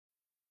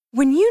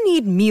When you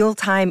need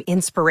mealtime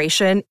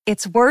inspiration,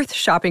 it's worth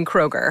shopping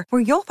Kroger,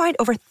 where you'll find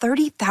over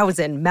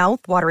 30,000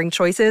 mouth-watering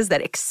choices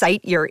that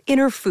excite your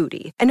inner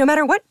foodie. And no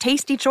matter what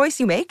tasty choice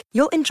you make,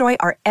 you'll enjoy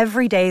our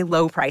everyday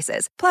low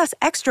prices, plus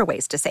extra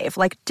ways to save,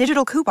 like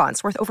digital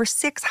coupons worth over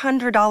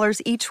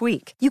 $600 each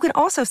week. You can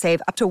also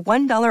save up to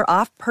 $1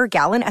 off per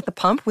gallon at the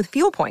pump with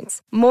fuel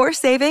points. More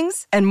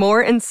savings and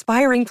more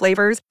inspiring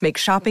flavors make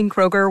shopping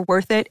Kroger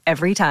worth it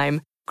every time.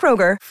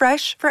 Kroger,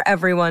 fresh for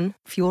everyone.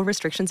 Fuel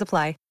restrictions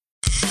apply.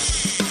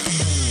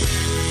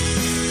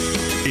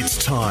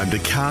 It's time to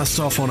cast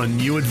off on a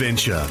new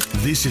adventure.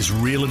 This is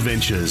Real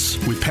Adventures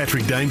with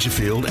Patrick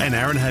Dangerfield and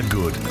Aaron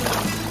Habgood.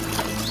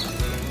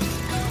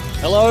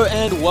 Hello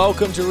and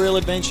welcome to Real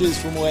Adventures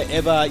from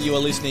wherever you are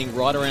listening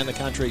right around the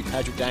country.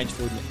 Patrick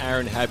Dangerfield and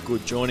Aaron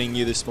Habgood joining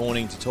you this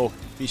morning to talk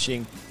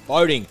fishing,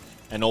 boating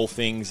and all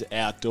things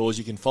outdoors.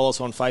 You can follow us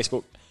on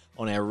Facebook,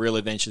 on our Real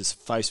Adventures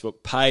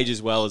Facebook page,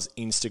 as well as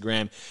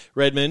Instagram.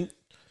 Redmond.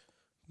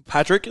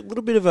 Patrick, a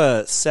little bit of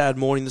a sad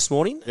morning this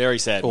morning. Very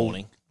sad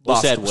morning.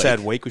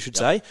 Sad week, we should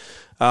say.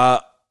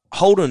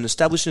 Holden,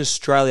 established in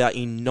Australia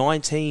in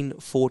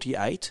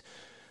 1948,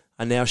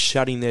 are now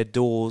shutting their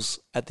doors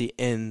at the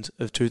end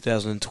of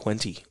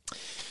 2020.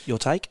 Your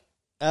take?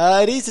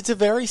 It is. It's a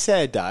very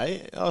sad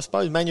day. I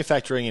suppose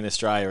manufacturing in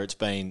Australia, it's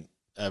been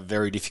a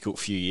very difficult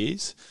few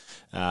years.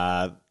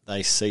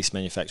 They ceased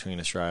manufacturing in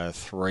Australia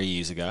 3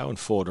 years ago, and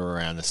Ford are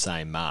around the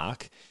same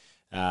mark.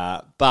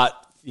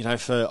 But you know,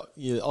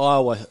 I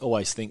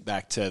always think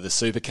back to the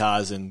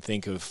supercars and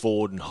think of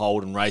Ford and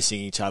Holden racing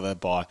each other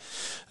by,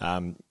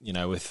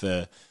 with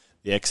the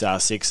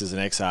XR6s and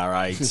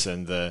XR8s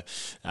and the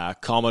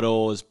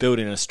Commodores built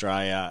in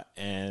Australia.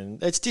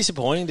 And it's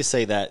disappointing to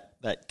see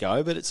that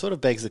go, but it sort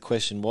of begs the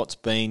question, what's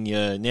been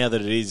now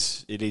that it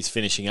is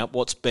finishing up,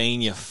 what's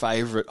been your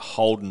favourite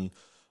Holden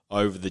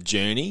over the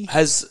journey?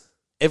 Has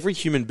every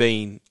human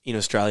being in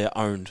Australia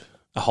owned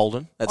a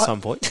Holden at some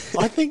point?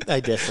 I think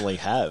they definitely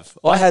have.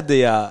 I had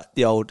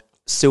the old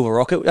Silver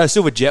Rocket,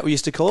 Silver Jet we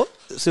used to call it.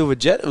 Silver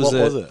Jet. What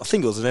was it? I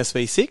think it was an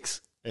SV6.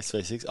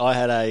 SV6. I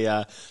had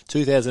a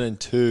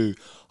 2002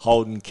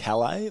 Holden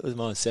Calais. It was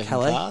my second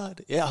car.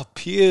 Yeah, a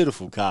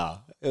beautiful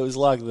car. It was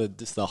like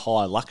just the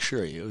high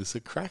luxury. It was a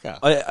cracker.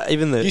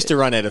 Used to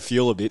run out of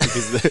fuel a bit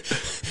because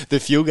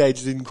the fuel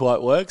gauge didn't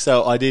quite work.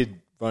 So I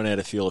did run out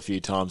of fuel a few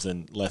times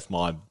and left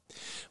my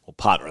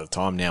partner at the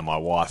time, now my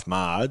wife,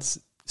 Mards,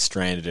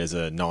 stranded as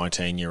a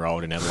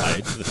 19-year-old in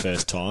Adelaide for the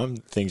first time.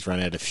 Things ran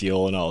out of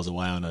fuel and I was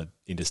away on an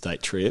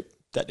interstate trip.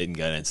 That didn't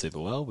go down super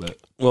well, but...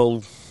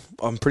 Well,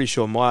 I'm pretty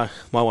sure my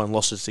one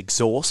lost its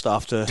exhaust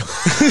after...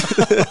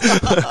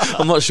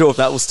 I'm not sure if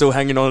that was still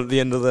hanging on at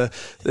the end of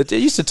It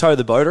used to tow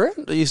the boat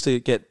around. I used to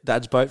get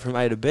Dad's boat from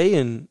A to B,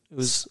 and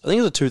I think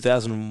it was a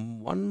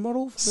 2001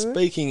 model.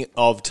 Speaking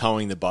of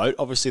towing the boat,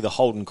 obviously the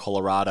Holden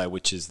Colorado,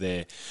 which is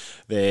their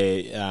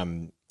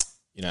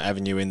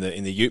avenue in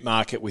the ute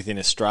market within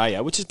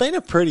Australia, which has been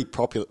a pretty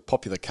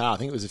popular car. I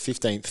think it was the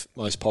 15th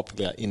most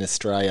popular in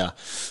Australia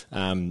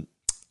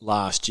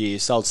last year.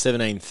 Sold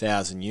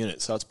 17,000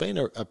 units, so it's been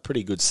a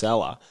pretty good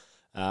seller.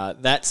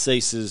 That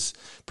ceases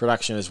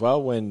production as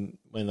well when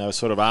they were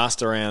sort of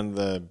asked around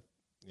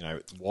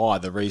why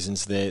the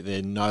reasons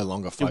they're no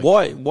longer focused.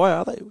 Why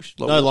are they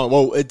no longer?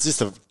 Well, it's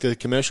just the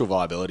commercial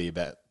viability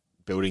about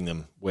building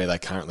them where they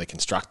currently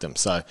construct them.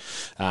 So.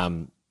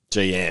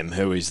 GM,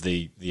 who is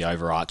the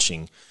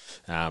overarching,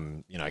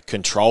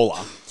 controller,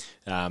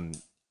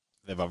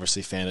 they've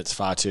obviously found it's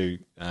far too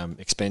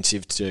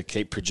expensive to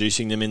keep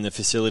producing them in the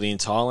facility in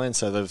Thailand,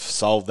 so they've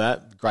solved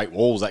that. Great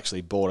Walls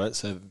actually bought it,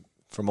 so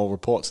from all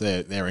reports,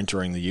 they're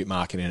entering the ute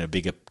market in a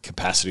bigger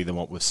capacity than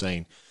what we've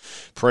seen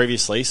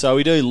previously. So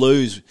we do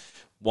lose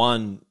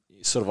one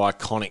sort of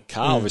iconic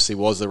car. Obviously,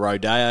 was the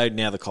Rodeo.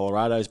 Now the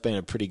Colorado's been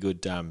a pretty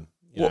good.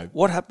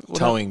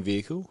 Towing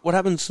vehicle. What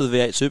happens to the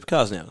V8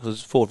 supercars now? Because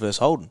it's Ford versus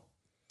Holden.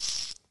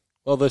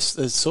 Well,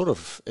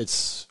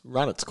 it's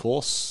run its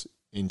course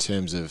in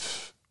terms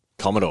of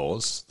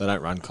Commodores. They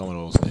don't run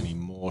Commodores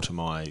anymore, to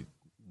my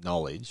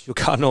knowledge. Your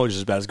car knowledge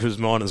is about as good as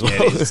mine as well.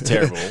 Yeah, it's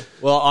terrible.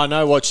 Well, I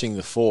know watching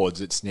the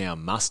Fords, it's now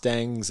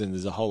Mustangs, and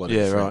there's a whole lot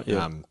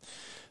of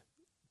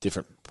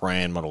different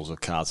brand models of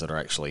cars that are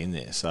actually in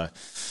there. So,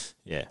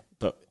 yeah.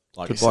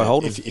 Like I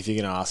said, if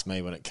you're going to ask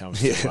me when it comes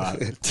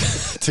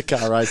to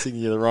car racing,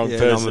 you're the wrong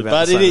person.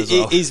 But it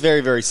is very,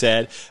 very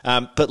sad.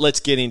 But let's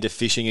get into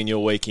fishing and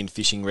your week in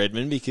fishing,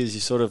 Redmond, because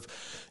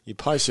you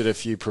posted a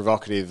few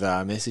provocative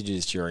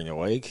messages during the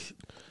week.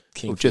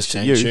 Kingfish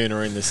and tuna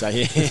in the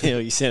same.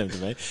 You sent them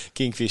to me.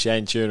 Kingfish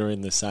and tuna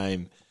in the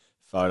same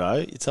photo.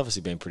 It's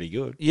obviously been pretty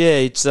good. Yeah,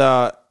 it's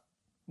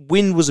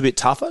wind was a bit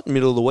tougher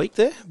middle of the week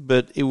there,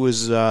 but it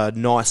was a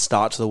nice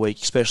start to the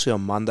week, especially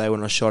on Monday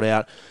when I shot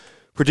out.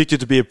 Predicted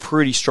to be a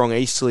pretty strong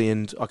easterly,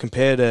 and I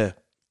compared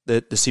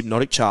the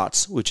Symptotic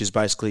charts, which is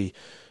basically,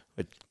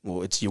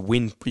 it's your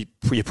wind,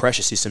 your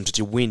pressure systems, it's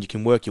your wind. You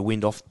can work your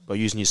wind off by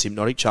using your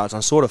Symptotic charts. And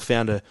I sort of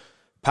found a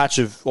patch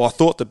of, I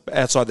thought the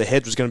outside the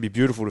head was going to be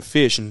beautiful to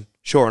fish, and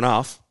sure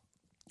enough,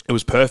 it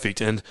was perfect.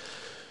 And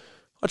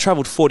I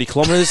travelled 40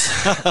 kilometres,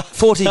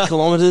 40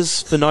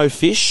 kilometres for no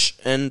fish,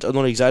 and I'm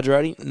not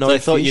exaggerating. No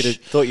So they fish.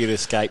 thought you'd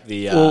escape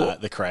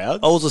the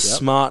crowds. I was a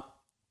smart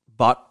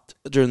butt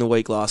during the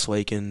week last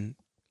week and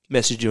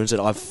messaged you and said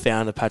I've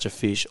found a patch of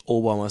fish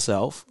all by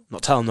myself.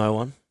 Not telling no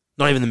one.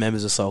 Not even the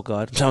members of Salt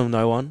Guide. I'm telling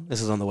no one.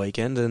 This is on the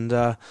weekend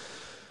and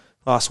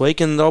last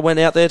week, and I went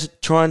out there to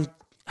try and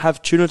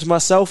have tuna to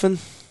myself, and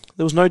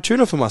there was no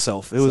tuna for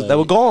myself. They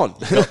were gone.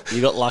 You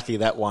got lucky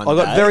that one I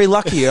got day. very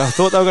lucky. I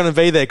thought they were going to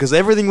be there because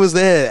everything was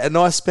there, and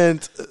I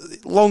spent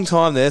a long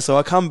time there. So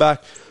I come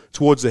back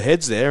towards the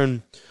heads there,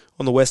 and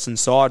on the western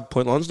side,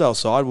 Point Lonsdale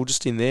side, we're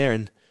just in there.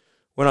 And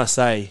when I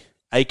say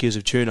acres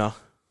of tuna,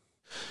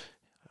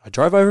 I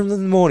drove over them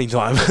in the morning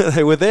time.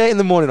 They were there in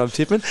the morning, I'm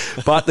tipping.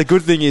 But the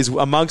good thing is,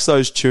 amongst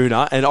those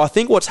tuna, and I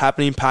think what's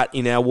happening, Pat,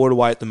 in our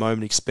waterway at the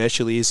moment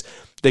especially, is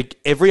that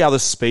every other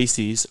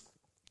species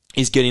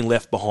is getting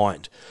left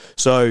behind.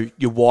 So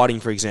your whiting,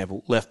 for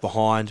example, left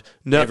behind.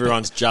 No,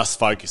 Everyone's just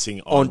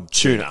focusing on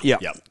tuna. Yeah.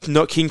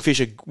 Not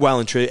kingfisher, well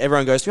and true.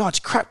 Everyone goes, it's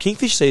crap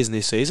kingfish season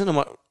this season. I'm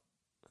like,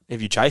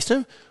 have you chased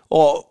him?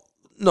 Or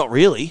not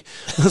really.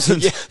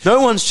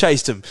 No one's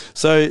chased him.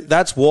 So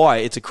that's why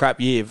it's a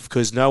crap year,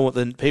 because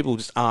then people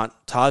just aren't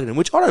targeting,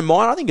 which I don't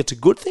mind. I think it's a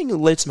good thing. It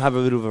lets them have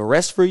a bit of a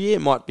rest for a year.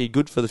 It might be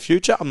good for the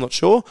future. I'm not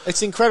sure.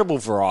 It's incredible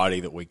variety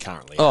that we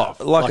currently have.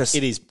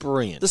 It is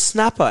brilliant. The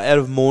snapper out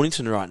of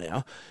Mornington right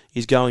now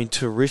is going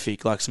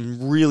terrific. Like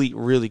some really,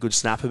 really good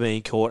snapper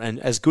being caught, and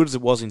as good as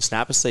it was in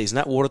snapper season,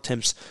 that water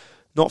temp's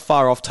not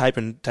far off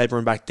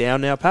tapering back down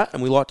now, Pat,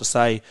 and we like to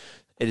say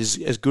it is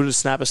as good as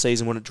snapper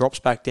season when it drops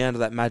back down to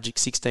that magic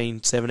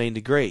 16, 17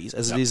 degrees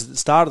as it is at the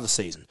start of the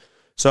season.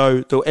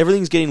 So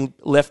everything's getting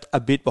left a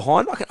bit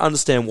behind. I can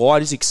understand why.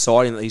 It is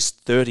exciting that these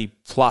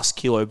 30-plus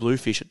kilo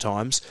bluefish at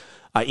times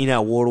are in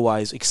our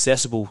waterways,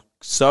 accessible,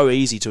 so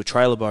easy to a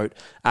trailer boat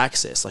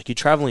access. Like you're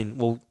travelling,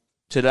 during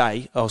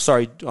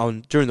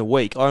the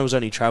week, I was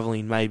only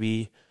travelling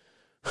maybe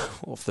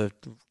off the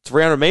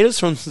 300 metres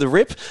from the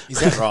rip. Is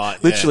that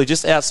right? Literally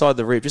just outside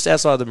the rip, just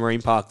outside the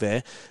marine park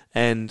there.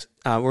 And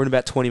we're in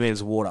about 20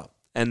 metres of water.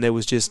 And there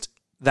was just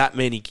that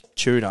many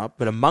tuna.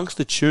 But amongst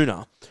the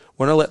tuna,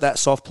 when I let that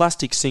soft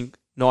plastic sink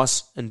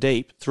nice and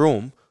deep through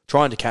them,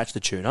 trying to catch the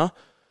tuna,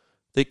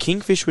 the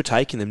kingfish were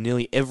taking them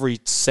nearly every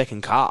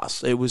second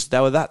cast. They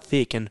were that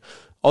thick. And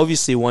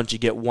obviously once you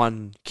get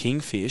one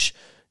kingfish,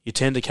 you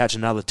tend to catch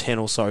another 10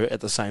 or so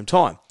at the same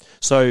time.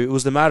 So it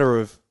was the matter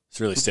of... It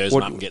really stirs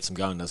them up and gets them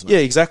going, doesn't it? Yeah,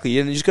 exactly.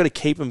 And you just got to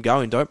keep them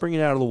going. Don't bring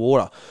it out of the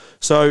water.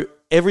 So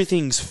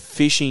everything's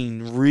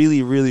fishing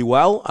really, really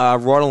well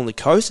right on the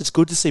coast. It's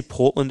good to see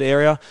Portland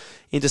area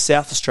into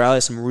South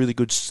Australia, some really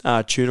good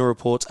tuna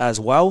reports as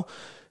well.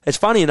 It's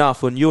funny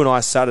enough, when you and I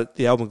sat at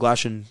the Alban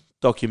Glashan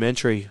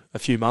documentary a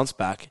few months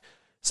back,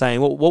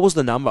 saying, what was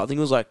the number? I think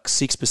it was like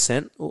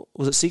 6%.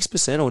 Was it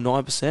 6% or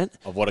 9%?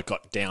 Of what it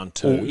got down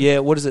to. Yeah,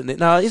 what is it?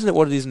 No, isn't it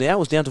what it is now? It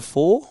was down to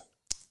 4%.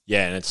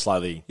 Yeah, and it's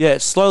slowly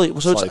slowly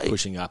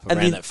pushing up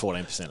around that 14%.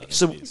 I think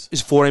so it is.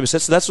 It's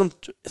 14%. So that's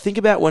what think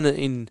about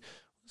when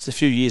it's a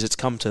few years it's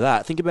come to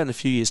that. Think about in a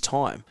few years'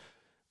 time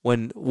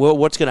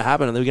what's going to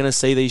happen, and they're going to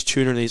see these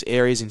tuna in these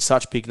areas in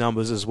such big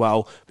numbers as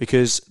well,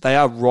 because they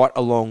are right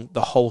along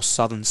the whole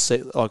southern,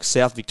 like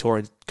South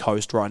Victorian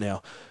coast right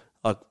now.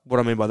 Like what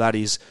I mean by that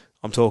is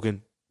I'm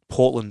talking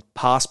Portland,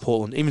 past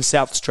Portland, even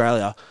South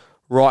Australia,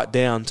 right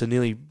down to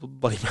nearly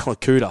bloody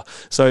Malakuta.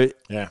 So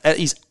that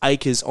is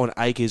acres on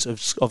acres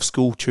of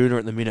school tuna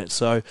at the minute.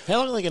 So how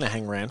long are they going to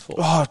hang around for?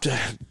 Oh,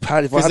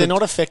 Pat, because they're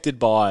not affected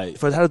by...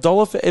 If I had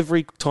 $1 for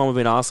every time I've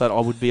been asked that, I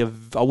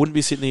wouldn't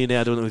be sitting here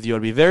now doing it with you.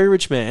 I'd be a very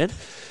rich man.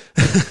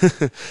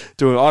 I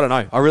don't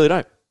know. I really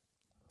don't.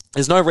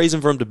 There's no reason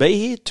for them to be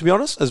here, to be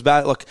honest. As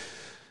bad, like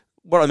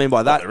what I mean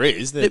by that, there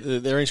is.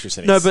 They're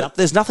interested in no, something. but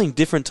there's nothing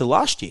different to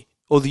last year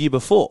or the year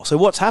before. So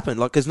what's happened?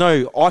 Like, there's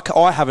no,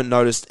 I haven't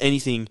noticed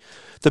anything.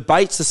 The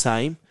bait's the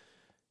same.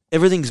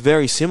 Everything's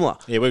very similar.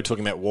 Yeah, we were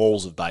talking about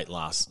walls of bait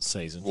last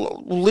season.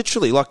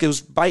 Literally, like it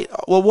was bait.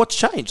 Well, what's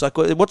changed? Like,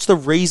 what's the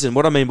reason?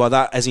 What I mean by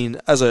that, as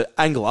an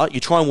angler, you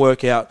try and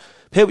work out.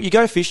 People, you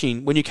go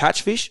fishing. When you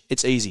catch fish,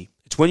 it's easy.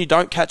 It's when you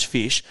don't catch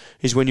fish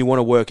is when you want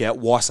to work out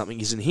why something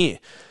isn't here.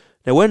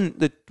 Now, when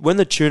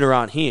the tuna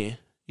aren't here,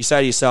 you say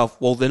to yourself,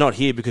 well, they're not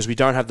here because we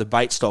don't have the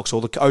bait stocks, or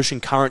the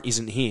ocean current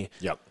isn't here.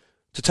 Yep.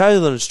 To tell you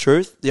the honest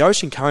truth, the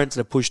ocean currents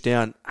that are pushed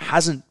down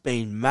hasn't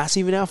been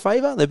massive in our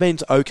favour. They've been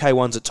okay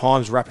ones at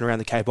times wrapping around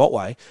the Cape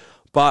Otway,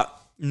 but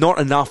not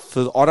enough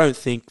I don't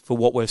think, for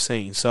what we've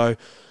seen. So,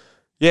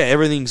 yeah,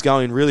 everything's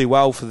going really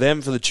well for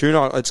them, for the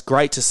tuna. It's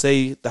great to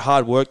see the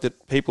hard work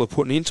that people are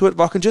putting into it.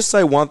 But I can just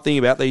say one thing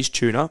about these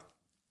tuna.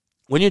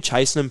 When you're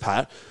chasing them,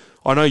 Pat,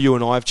 I know you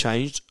and I have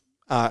changed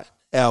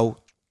our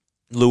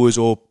lures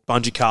or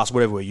bungee casts,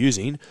 whatever we're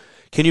using.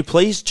 Can you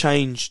please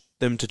change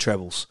them to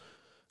trebles?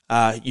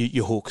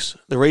 Your hooks.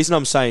 The reason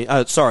I'm saying,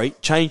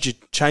 change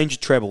your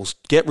trebles.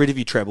 Get rid of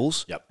your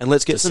trebles, and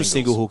let's get some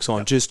single hooks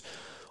on. Yep.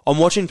 I'm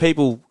watching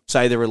people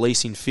say they're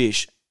releasing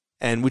fish,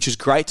 and which is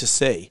great to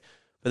see,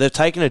 but they've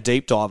taken a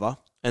deep diver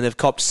and they've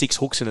copped 6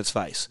 hooks in its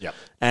face,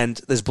 and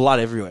there's blood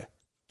everywhere.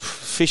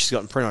 fish has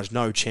got pretty much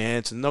no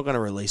chance and not going to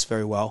release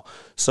very well.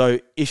 So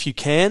if you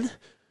can,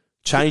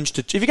 change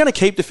to... If you're going to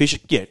keep the fish,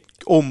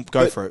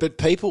 go for it. But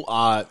people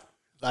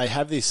they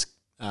have this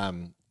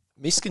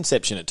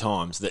misconception at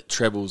times that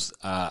trebles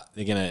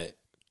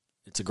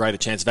it's a greater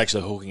chance of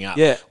actually hooking up.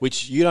 Yeah.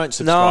 Which you don't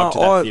subscribe to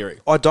that theory.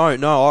 I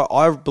don't. No,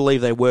 I believe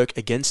they work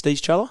against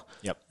each other.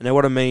 Yep. And now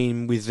what I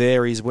mean with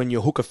there is when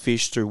you hook a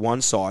fish through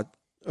one side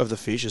of the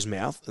fish's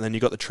mouth and then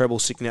you've got the treble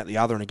sticking out the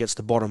other and it gets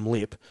the bottom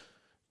lip,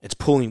 it's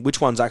pulling... Which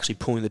one's actually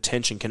pulling the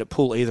tension? Can it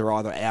pull either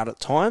out at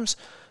times?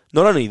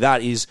 Not only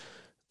that is...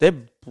 They're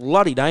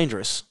bloody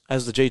dangerous,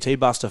 as the GT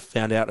Buster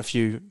found out a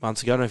few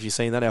months ago. I don't know if you've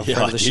seen that, our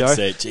friend of the show.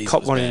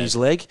 Copped one in his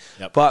leg.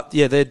 Yep. But,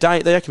 yeah, they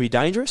can be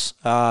dangerous.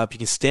 If you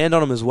can stand on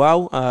them as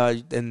well,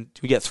 and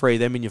you get 3 of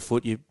them in your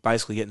foot, you're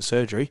basically getting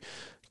surgery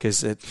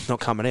because they're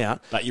not coming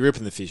out. But you're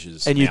ripping the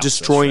fishes. And you're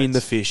destroying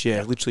the fish,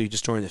 literally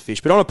destroying the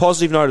fish. But on a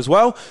positive note as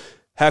well,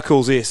 how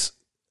cool is this?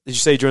 Did you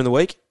see during the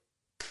week?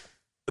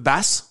 A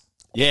bass?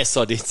 Yes,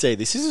 I did see.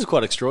 This is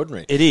quite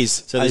extraordinary. It is.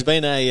 So there's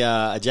been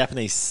a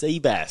Japanese sea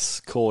bass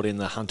caught in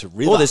the Hunter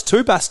River. Oh, there's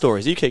 2 bass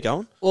stories. You keep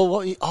going.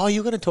 Well,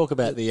 you're going to talk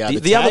about the other.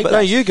 tag No,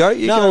 you go.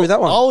 You go with that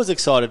one. I was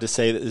excited to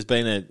see that there's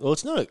been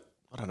it's not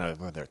I don't know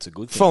whether it's a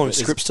good thing. Following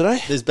scripts today.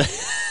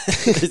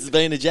 There's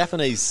been a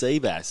Japanese sea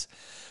bass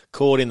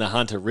caught in the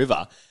Hunter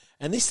River,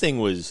 and this thing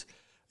was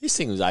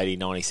 80,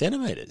 90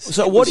 centimetres.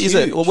 So what is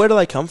it? Well, where do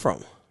they come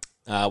from?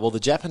 Well, the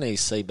Japanese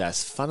sea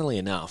bass, funnily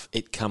enough,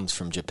 it comes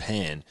from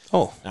Japan.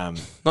 Oh,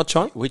 not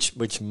China?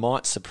 Which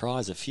might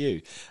surprise a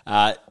few.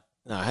 No,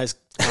 it has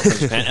come from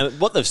Japan. And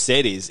what they've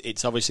said is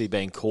it's obviously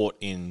been caught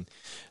in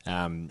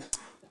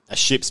a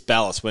ship's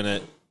ballast.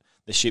 When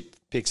the ship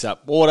picks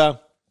up water,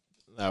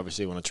 they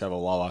obviously want to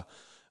travel lower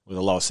with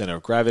a lower centre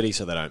of gravity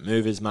so they don't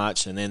move as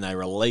much, and then they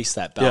release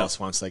that ballast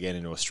once they get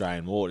into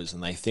Australian waters,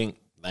 and they think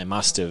they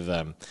must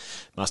have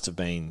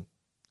been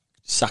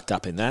sucked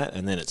up in that,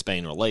 and then it's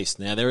been released.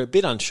 Now, they're a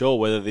bit unsure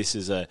whether this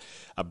is a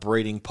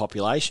breeding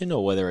population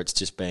or whether it's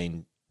just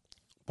been...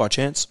 By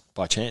chance?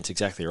 By chance,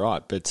 exactly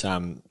right. But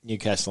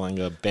Newcastle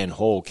angler Ben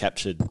Hall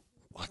captured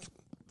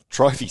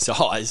trophy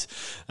size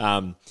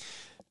on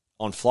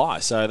fly.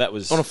 So that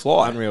was... On a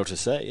fly? Unreal to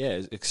see.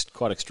 Yeah, it's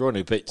quite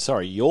extraordinary. But,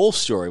 sorry, your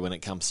story when it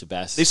comes to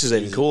bass... This is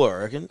even cooler, I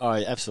reckon.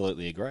 I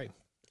absolutely agree.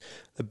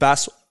 The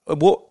bass...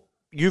 What...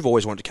 You've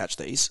always wanted to catch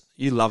these.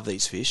 You love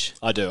these fish.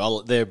 I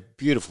do. They're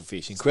beautiful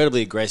fish,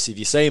 incredibly aggressive.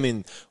 You see them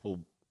in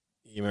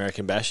the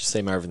American bass, you see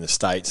them over in the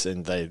States,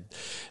 and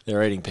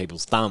they're eating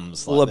people's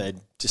thumbs. They're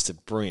just a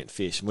brilliant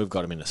fish, and we've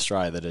got them in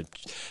Australia that are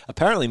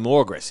apparently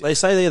more aggressive. They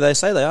say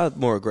they are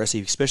more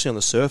aggressive, especially on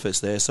the surface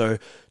there. So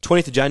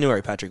 20th of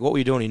January, Patrick, what were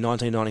you doing in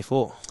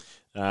 1994?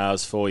 I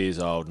was 4 years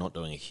old, not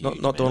doing a huge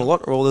Not doing a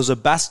lot. Well, there's a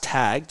bass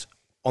tagged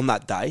on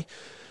that day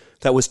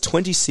that was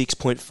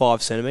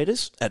 26.5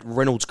 centimetres at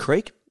Reynolds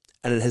Creek,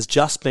 and it has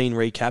just been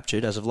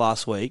recaptured as of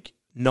last week,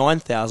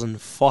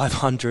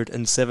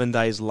 9,507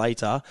 days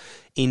later,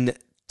 in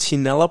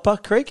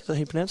Tinalpa Creek. Is that how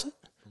you pronounce it?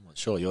 I'm not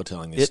sure you're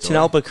telling this story.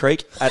 Tinalpa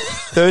Creek at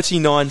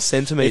 39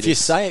 centimetres. If you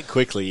say it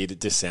quickly,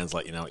 it just sounds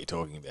like you know what you're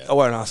talking about. I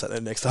won't ask that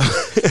then next time.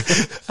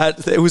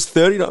 It was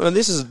 39, and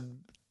this is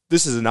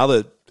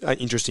another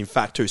interesting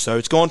fact too. So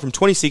it's gone from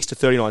 26 to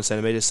 39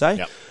 centimetres, say.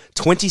 Yep.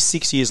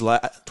 26 years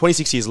later,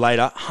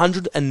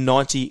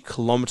 190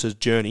 kilometres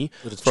journey.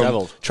 It's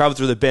travelled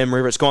through the Ben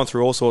River. It's gone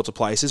through all sorts of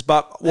places.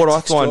 But what I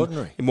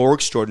find more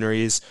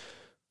extraordinary is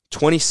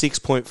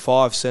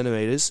 26.5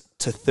 centimetres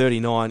to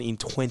 39 in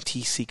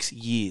 26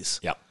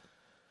 years. Yep.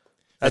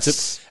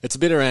 It's a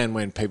bit around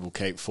when people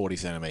keep 40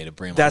 centimetre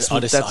bream. I just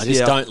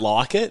yeah. don't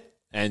like it.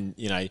 And,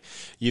 you know,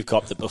 you've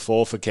copped it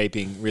before for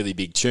keeping really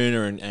big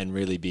tuna and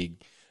really big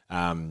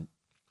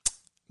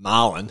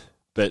marlin.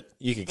 But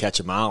you can catch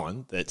a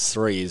marlin that's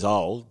 3 years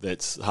old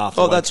that's half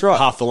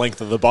the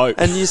length of the boat.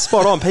 And you're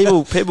spot on.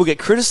 People get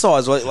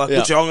criticised like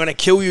yeah. I'm going to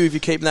kill you if you're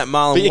keeping that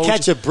marlin. But you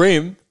catch a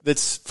bream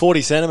that's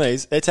 40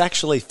 centimetres, it's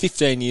actually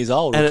 15 years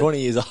old or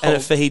 20 years old. And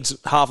it feeds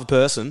half a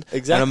person.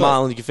 Exactly. And a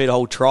marlin, you can feed a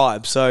whole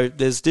tribe. So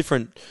there's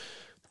different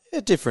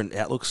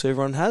outlooks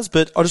everyone has.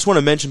 But I just want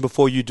to mention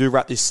before you do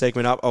wrap this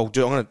segment up, I'm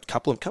going to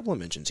couple of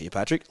mentions here,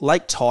 Patrick.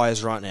 Lake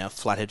Tyers right now,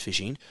 flathead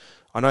fishing.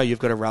 I know you've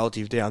got a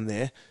relative down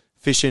there.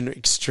 Fishing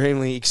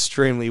extremely,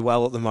 extremely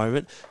well at the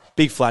moment.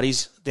 Big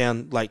flatties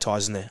down Lake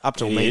Tyers in there, up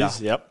to a metre.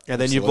 Yep.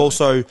 And then you've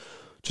also,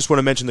 just want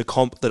to mention the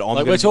comp that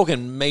I'm we're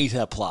talking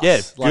metre plus.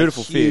 Yeah,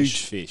 beautiful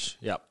huge fish.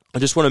 Yep. I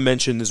just want to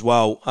mention as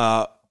well,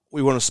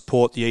 we want to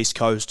support the East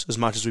Coast as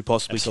much as we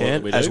possibly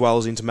can, as well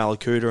as into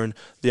Malakuta and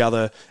the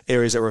other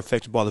areas that were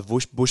affected by the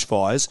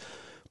bushfires.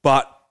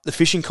 But the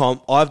fishing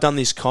comp, I've done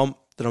this comp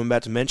that I'm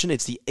about to mention.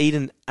 It's the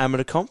Eden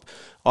Amateur Comp.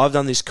 I've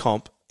done this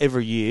comp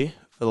every year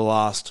for the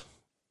last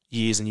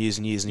years and years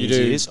and years and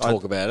years. You do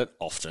talk about it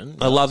often.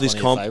 I love this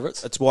comp.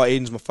 That's why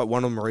Eden's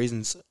one of my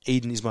reasons.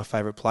 Eden is my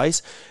favourite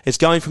place. It's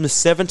going from the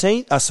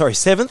 7th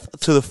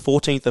to the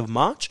 14th of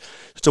March.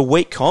 It's a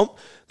week comp.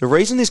 The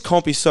reason this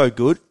comp is so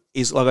good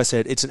is, like I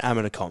said, it's an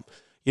amateur comp.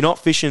 You're not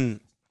fishing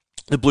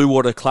the Blue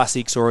Water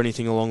Classics or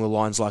anything along the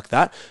lines like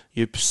that.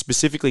 You're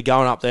specifically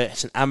going up there.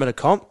 It's an amateur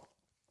comp.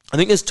 I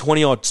think there's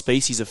 20-odd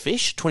species of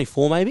fish,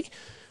 24 maybe.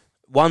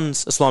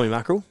 One's a slimy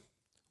mackerel.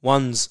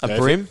 One's a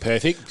bream.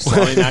 Perfect.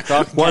 Slimy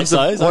mackerel. One's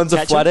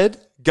a flathead,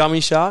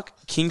 gummy shark,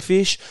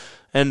 kingfish,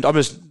 and I'm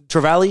just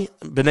trevally,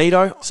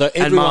 bonito, so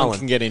and everyone marlin.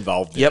 can get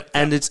involved. Yep,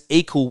 and it's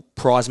equal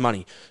prize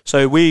money.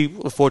 So we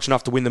were fortunate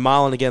enough to win the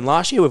marlin again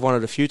last year. We've won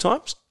it a few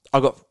times. We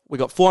got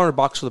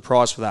 $400 for the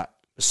prize for that.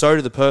 So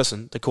did the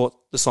person that caught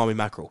the slimy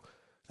mackerel.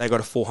 They got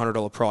a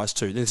 $400 prize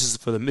too. This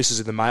is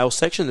in the male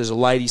section. There's a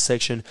ladies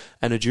section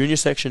and a junior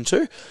section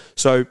too.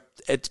 So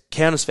it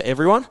counts for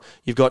everyone.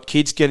 You've got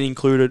kids getting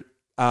included.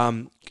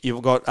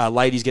 You've got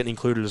ladies getting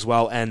included as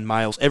well, and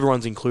males.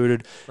 Everyone's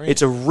included. Brilliant.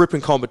 It's a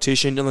ripping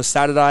competition. On the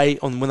Saturday,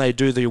 when they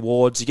do the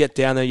awards, you get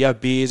down there, you have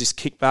beers, it's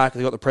kickback,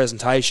 they've got the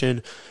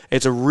presentation.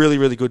 It's a really,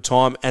 really good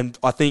time. And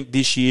I think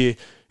this year,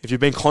 if you've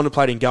been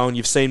contemplating going,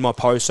 you've seen my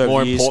posts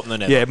over the years. More important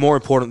than ever. Yeah, more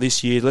important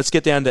this year. Let's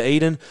get down to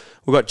Eden.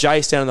 We've got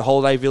Jace down in the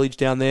Holiday Village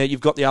down there.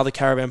 You've got the other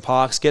caravan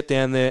parks. Get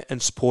down there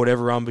and support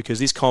everyone because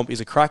this comp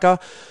is a cracker.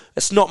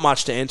 It's not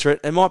much to enter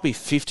it. It might be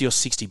 $50 or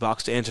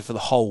 $60 to enter for the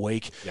whole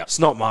week. Yep. It's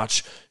not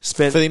much.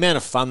 For the amount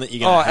of fun that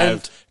you're going to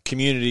have,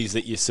 communities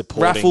that you're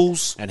supporting,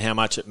 raffles, and how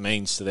much it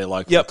means to their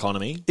local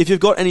economy. If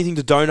you've got anything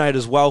to donate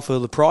as well for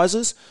the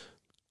prizes,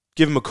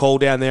 give them a call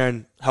down there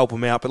and help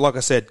them out. But like I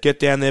said, get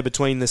down there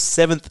between the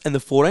 7th and the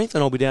 14th,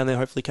 and I'll be down there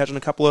hopefully catching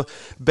a couple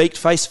of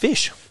beaked-faced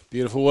fish.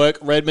 Beautiful work,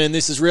 Redmond.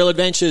 This is Real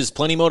Adventures.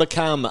 Plenty more to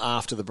come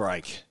after the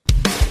break.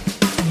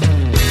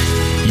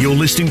 You're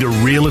listening to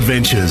Real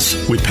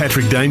Adventures with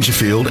Patrick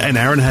Dangerfield and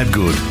Aaron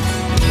Habgood.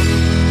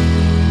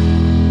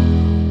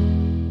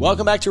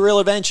 Welcome back to Real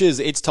Adventures.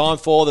 It's time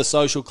for the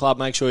Social Club.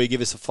 Make sure you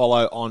give us a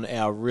follow on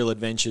our Real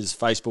Adventures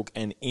Facebook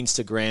and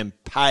Instagram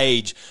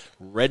page.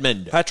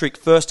 Redmond. Patrick,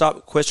 first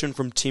up, question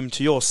from Tim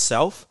to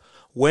yourself.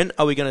 When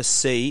are we going to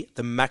see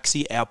the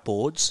Maxi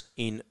outboards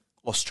in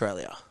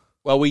Australia?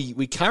 Well,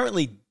 we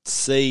currently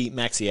see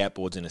Maxi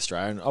outboards in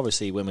Australia, and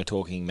obviously when we're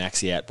talking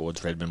Maxi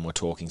outboards, Redmond, we're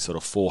talking sort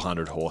of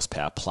 400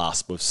 horsepower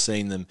plus. We've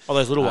seen them. Oh,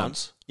 those little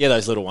ones? Yeah,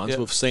 those little ones. Yep.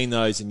 We've seen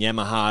those in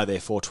Yamaha, they're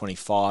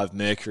 425,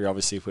 Mercury,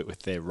 obviously,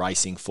 with their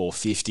racing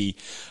 450,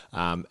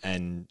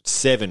 and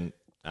Seven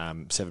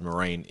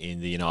Marine in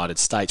the United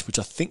States, which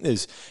I think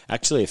there's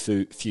actually a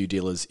few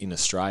dealers in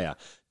Australia.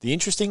 The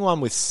interesting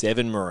one with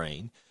Seven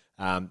Marine,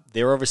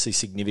 they're obviously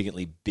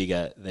significantly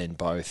bigger than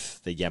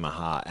both the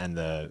Yamaha and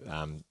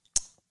the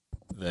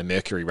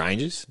Mercury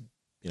ranges.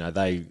 You know,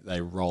 they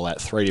roll out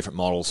 3 different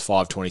models,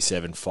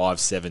 527,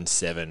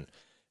 577,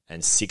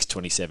 and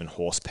 627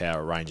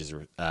 horsepower ranges,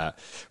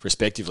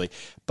 respectively.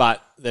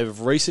 But they've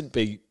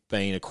recently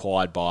been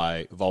acquired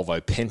by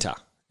Volvo Penta,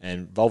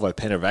 and Volvo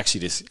Penta have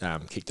actually just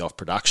kicked off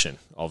production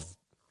of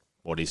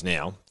what is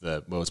now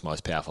the world's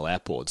most powerful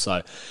outboard.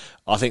 So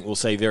I think we'll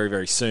see very,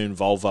 very soon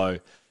Volvo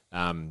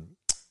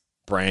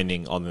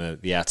branding on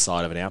the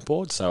outside of an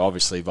outboard. So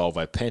obviously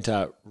Volvo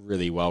Penta,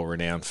 really well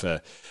renowned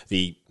for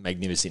the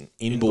magnificent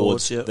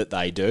inboards that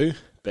they do.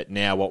 But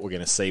now what we're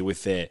going to see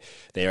with their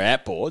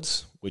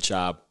outboards, which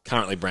are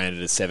currently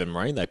branded as Seven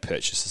Marine, they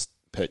purchased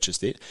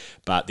it,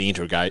 but the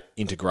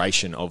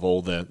integration of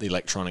all the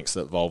electronics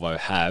that Volvo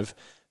have,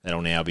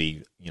 that'll now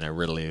be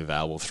readily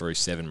available through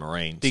Seven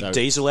Marine. Big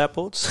diesel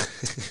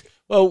outboards?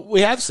 Well,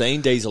 we have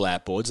seen diesel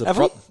outboards.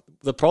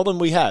 The problem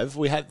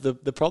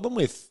the problem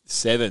with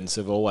Sevens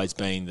have always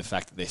been the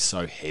fact that they're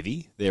so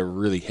heavy. They're a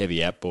really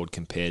heavy outboard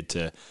compared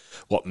to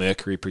what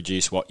Mercury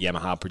produce, what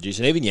Yamaha produce,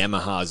 and even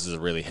Yamaha's is a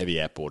really heavy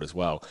outboard as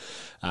well.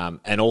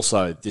 And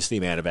also just the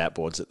amount of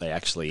outboards that they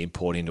actually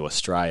import into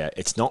Australia,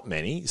 it's not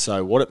many.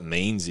 So what it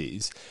means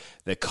is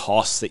the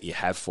cost that you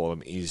have for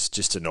them is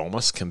just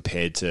enormous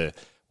compared to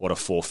what a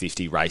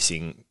 450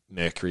 racing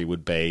Mercury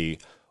would be,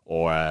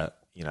 or a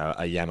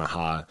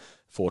Yamaha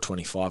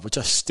 425, which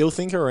I still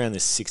think are around the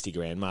 60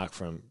 grand mark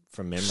from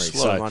memory.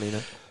 It's a lot of money,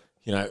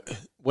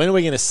 when are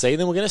we going to see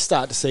them? We're going to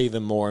start to see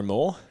them more and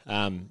more.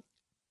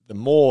 The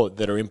more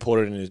that are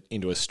imported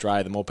into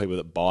Australia, the more people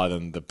that buy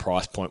them, the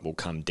price point will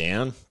come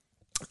down.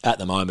 At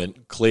the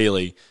moment,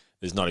 clearly,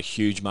 there's not a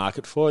huge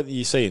market for it.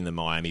 You see in the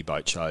Miami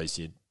boat shows,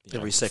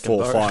 every second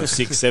 4, boat. 5,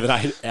 6, 7, 8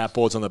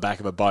 outboards on the back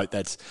of a boat.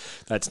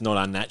 That's not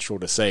unnatural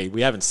to see.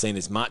 We haven't seen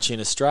as much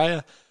in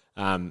Australia.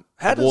 How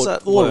does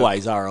that work?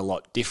 Waterways are a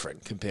lot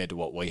different compared to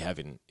what we have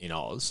in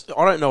Oz.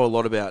 I don't know a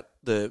lot about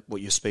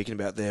what you're speaking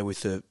about there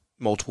with the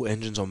multiple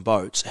engines on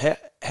boats.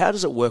 How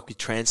does it work with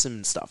transom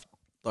and stuff?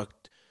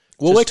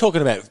 We're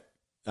talking about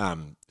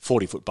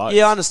 40-foot boats.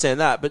 Yeah, I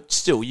understand that, but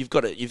still,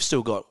 you've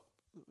still got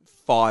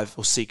 5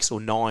 or 6 or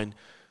 9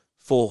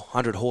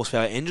 400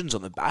 horsepower engines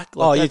on the back.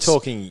 You're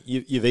talking.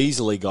 You've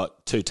easily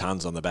got 2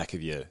 tons on the back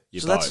of your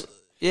boat.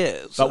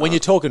 But when you're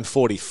talking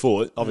 40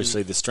 foot,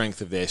 obviously the strength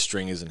of their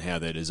stringers and how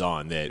they're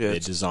designed, they're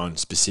designed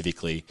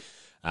specifically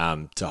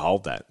to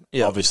hold that.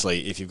 Yeah.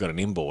 Obviously, if you've got an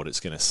inboard, it's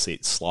going to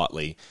sit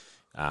slightly,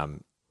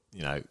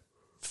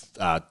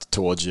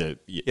 towards your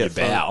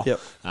bow. Yep.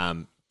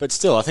 But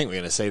still, I think we're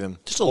going to see them.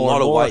 Just a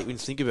lot of weight when you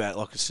think about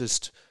it. It's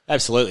just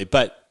absolutely.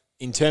 But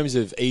in terms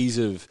of ease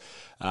of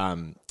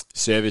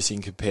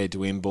servicing compared to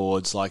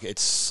inboards. Like,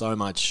 it's so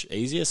much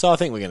easier. So I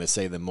think we're going to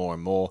see them more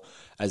and more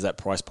as that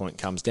price point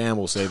comes down.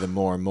 We'll see them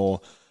more and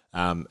more,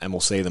 and we'll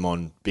see them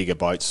on bigger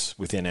boats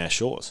within our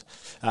shores.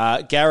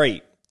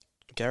 Gary,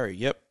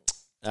 yep.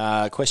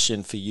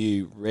 Question for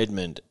you,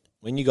 Redmond.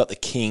 When you got the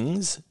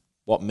Kings,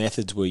 what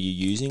methods were you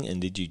using, and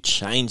did you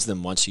change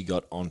them once you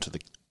got onto the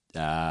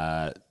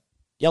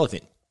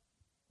yellowfin?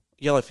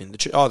 Yellowfin.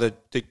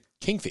 The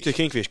Kingfish. The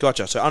Kingfish,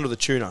 gotcha. So under the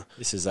tuna.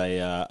 This is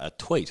a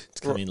tweet.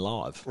 It's come in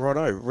live.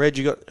 Righto. Red,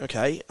 you got...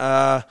 Okay.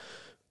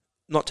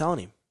 Not telling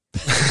him.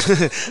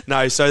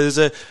 No, so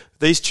there's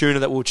these tuna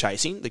that we're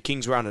chasing. The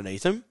Kings were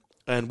underneath them,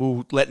 and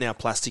we're letting our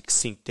plastic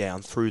sink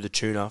down through the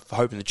tuna, for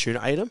hoping the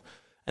tuna ate them.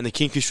 And the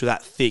Kingfish were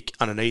that thick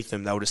underneath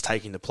them, they were just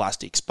taking the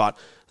plastics. But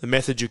the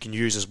method you can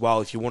use as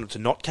well, if you wanted to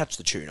not catch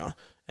the tuna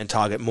and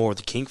target more of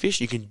the Kingfish,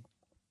 you can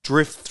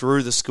drift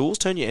through the schools,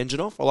 turn your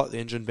engine off. I like the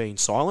engine being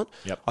silent.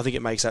 Yep. I think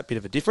it makes that bit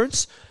of a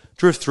difference.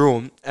 Drift through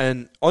them,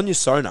 and on your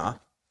sonar,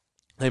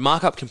 they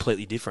mark up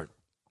completely different,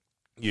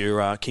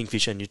 your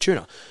Kingfish and your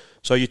tuna.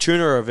 So your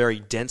tuna are a very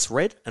dense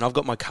red, and I've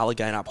got my colour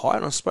gain up high,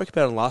 and I spoke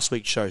about it in last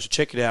week's show, so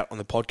check it out on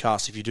the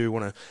podcast if you do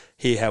want to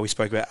hear how we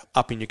spoke about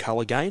upping your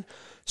colour gain.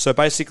 So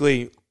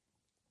basically,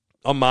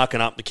 I'm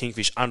marking up the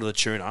Kingfish under the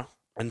tuna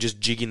and just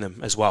jigging them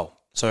as well.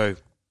 So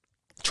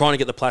trying to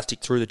get the plastic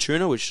through the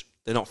tuna, which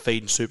they're not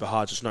feeding super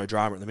hard, just no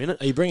drama at the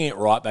minute. Are you bringing it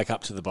right back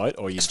up to the boat,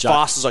 or are you as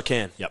fast as I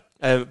can?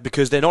 Yep.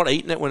 Because they're not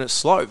eating it when it's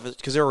slow,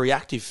 because they're a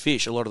reactive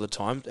fish a lot of the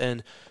time,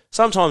 and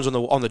sometimes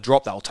on the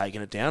drop they were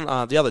taking it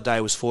down. The other day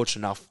I was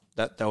fortunate enough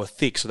that they were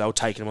thick, so they were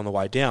taking them on the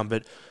way down.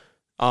 But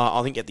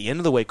I think at the end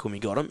of the week when we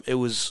got them, it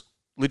was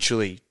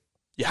literally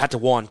you had to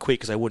wind quick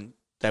because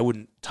they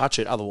wouldn't touch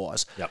it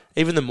otherwise. Yep.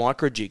 Even the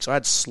micro jigs, I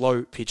had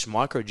slow pitch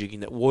micro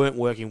jigging that weren't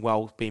working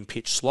well, being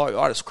pitched slow.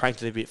 I just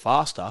cranked it a bit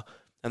faster,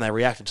 and they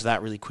reacted to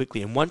that really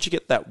quickly. And once you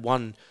get that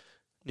one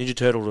Ninja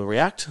Turtle to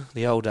react,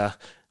 the old, I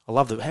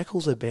love the how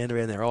cool's the band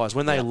around their eyes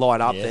when they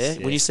light up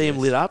when you see them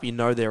lit up, you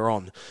know they're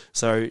on.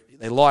 So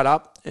they light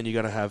up, and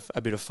you're going to have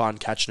a bit of fun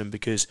catching them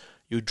because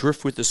you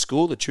drift with the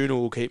school. The tuna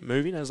will keep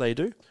moving as they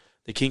do.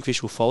 The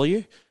Kingfish will follow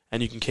you.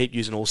 And you can keep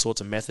using all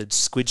sorts of methods.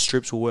 Squid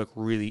strips will work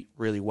really,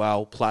 really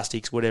well.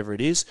 Plastics, whatever it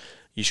is.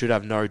 You should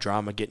have no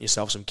drama getting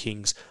yourself some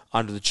Kings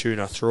under the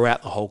tuna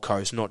throughout the whole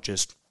coast, not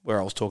just where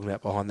I was talking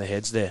about behind the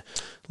heads there.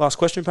 Last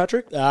question,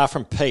 Patrick?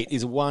 From Pete,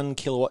 is a 1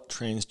 kilowatt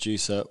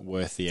transducer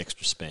worth the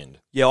extra spend?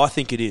 Yeah, I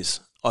think it is.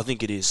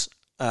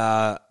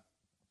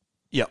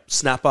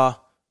 Snapper,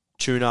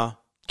 tuna,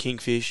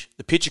 Kingfish.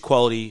 The picture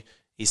quality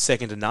is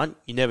second to none.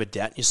 You never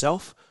doubt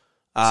yourself.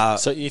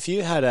 So if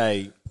you had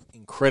a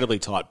incredibly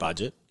tight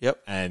budget,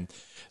 and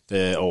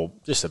or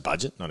just a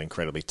budget, not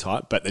incredibly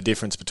tight, but the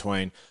difference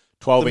between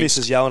 12-inch,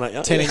 missus yelling at you.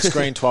 10-inch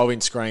screen,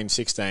 12-inch screen,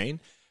 16,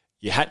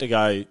 you had to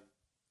go.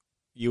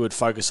 You would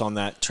focus on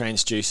that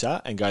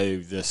transducer and go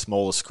the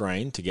smaller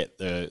screen to get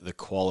the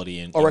quality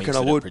and image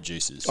that it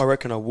produces. I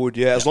reckon I would.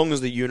 Yeah, as long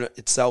as the unit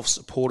itself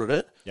supported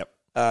it.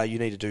 Yep.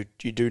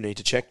 You do need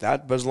to check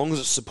that, but as long as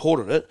it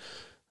supported it,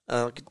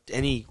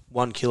 any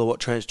 1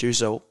 kilowatt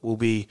transducer will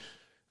be.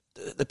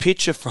 The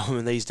picture from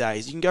them these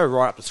days, you can go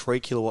right up to 3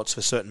 kilowatts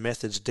for certain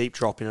methods, deep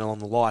dropping and along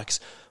the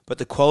likes, but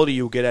the quality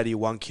you'll get out of your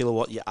 1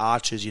 kilowatt, your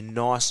arches, your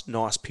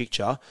nice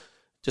picture,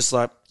 just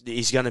like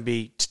is going to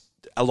be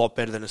a lot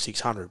better than a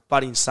 600.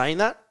 But in saying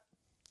that,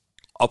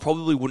 I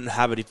probably wouldn't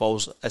have it if I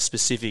was a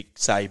specific,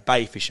 say,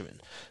 bay fisherman.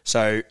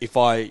 So if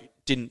I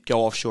didn't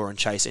go offshore and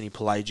chase any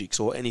pelagics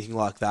or anything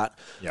like that,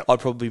 I'd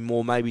probably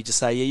more maybe just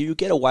say, you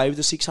get away with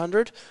the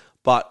 600.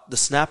 But the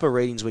snapper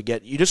readings we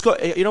get, you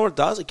know what it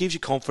does? It gives you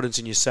confidence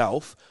in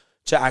yourself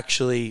to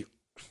actually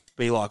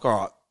be like,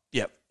 all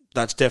right,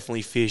 that's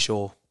definitely fish,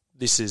 or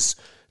this is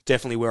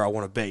definitely where I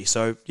want to be.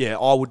 So,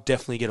 I would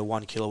definitely get a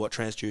 1 kilowatt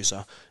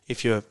transducer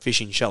if you're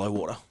fishing shallow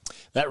water.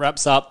 That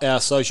wraps up our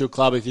social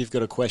club. If you've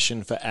got a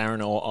question for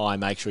Aaron or I,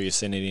 make sure you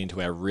send it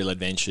into our Real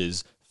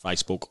Adventures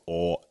Facebook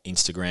or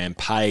Instagram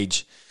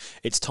page.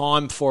 It's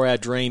time for our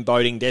dream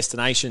boating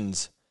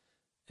destinations.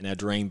 And our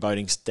dream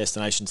boating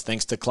destinations,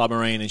 thanks to Club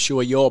Marine.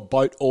 Insure your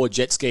boat or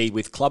jet ski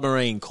with Club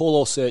Marine. Call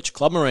or search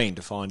Club Marine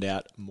to find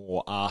out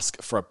more.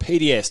 Ask for a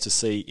PDS to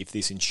see if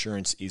this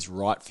insurance is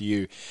right for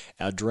you.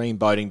 Our dream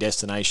boating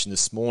destination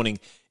this morning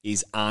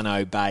is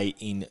Arno Bay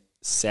in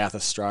South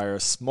Australia, a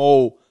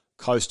small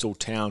coastal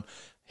town,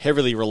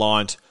 heavily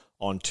reliant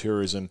on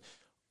tourism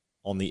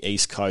on the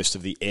east coast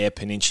of the Eyre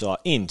Peninsula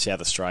in South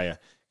Australia.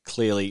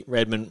 Clearly,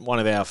 Redmond, one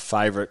of our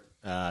favourite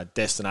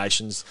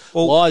destinations,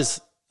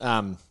 lies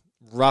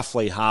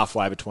roughly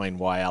halfway between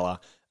Whyalla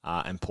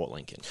and Port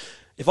Lincoln.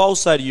 If I was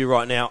to say to you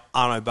right now,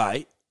 Arno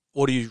Bay,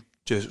 what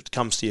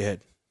comes to your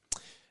head?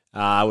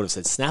 I would have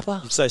said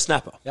Snapper. You'd say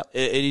Snapper. Yep.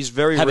 It is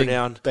very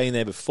renowned. Been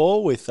there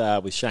before with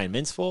Shane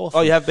Mensforth.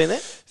 Oh, you have been there?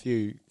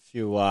 Few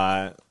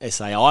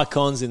SA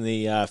icons in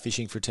the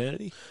fishing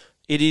fraternity.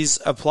 It is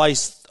a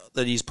place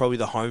that is probably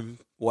the home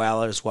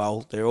Whyalla as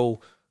well. They're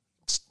all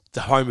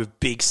the home of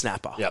big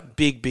snapper. Yep.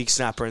 Big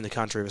snapper in the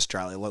country of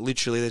Australia. Like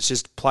literally, it's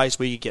just a place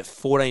where you get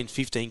 14,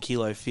 15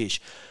 kilo fish.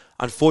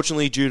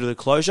 Unfortunately, due to the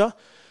closure,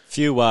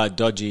 few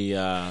dodgy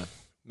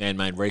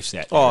man-made reefs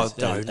out there.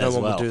 Oh, no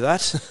one would do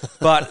that.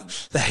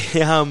 But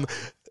they,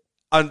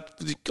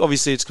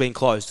 obviously it's been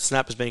closed. The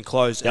snap has been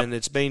closed, and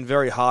it's been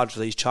very hard for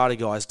these charter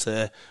guys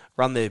to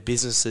run their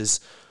businesses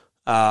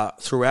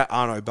throughout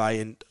Arno Bay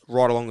and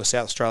right along the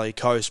South Australia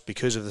coast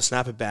because of the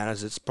snapper ban,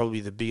 as it's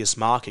probably the biggest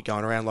market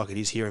going around like it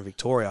is here in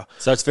Victoria.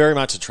 So it's very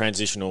much a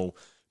transitional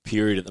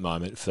period at the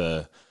moment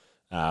for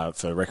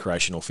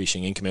recreational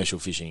fishing and commercial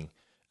fishing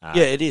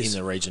it is.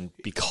 in the region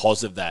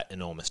because of that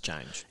enormous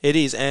change. It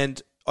is,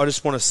 and I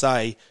just want to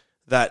say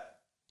that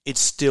it's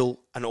still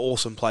an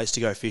awesome place to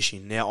go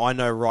fishing. Now, I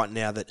know right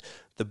now that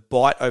the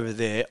bite over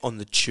there on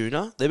the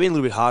tuna, they've been a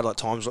little bit hard at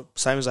times,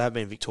 same as they have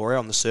been in Victoria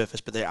on the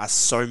surface, but there are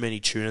so many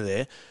tuna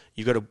there.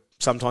 You've got to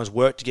sometimes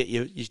work to get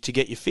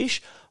your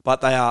fish, but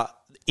they are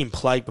in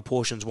plague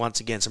proportions once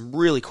again. Some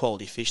really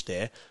quality fish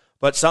there.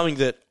 But something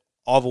that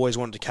I've always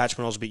wanted to catch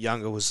when I was a bit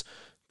younger was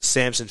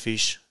Samson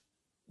fish,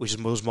 which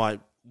was my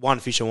one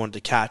fish I wanted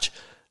to catch.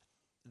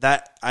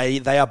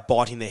 They are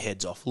biting their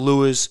heads off.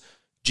 Lures,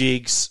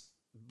 jigs,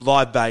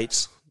 live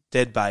baits,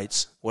 dead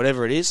baits,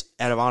 whatever it is,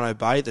 out of Arno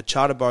Bay. The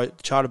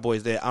charter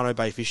boys there, Arno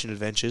Bay Fishing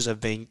Adventures,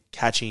 have been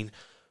catching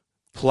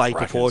plague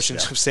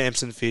proportions of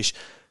Samson fish.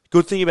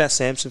 Good thing about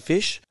Samson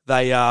fish,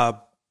 they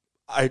are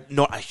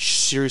not a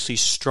seriously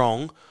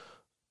strong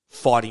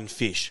fighting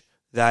fish.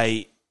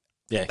 They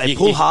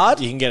pull hard.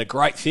 You can get a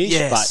great fish,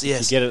 but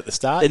if you get it at the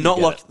start, they're not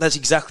like that's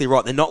exactly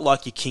right. They're not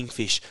like your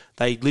kingfish.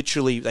 They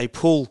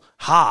pull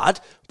hard,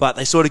 but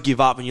they sort of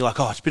give up, and you're like,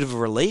 oh, it's a bit of a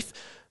relief.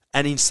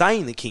 And in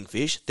saying the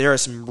kingfish, there are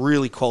some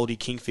really quality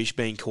kingfish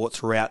being caught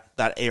throughout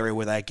that area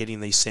where they're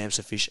getting these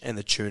Samson fish and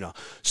the tuna.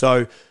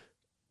 So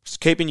just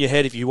keep in your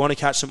head, if you want to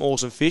catch some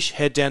awesome fish,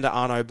 head down to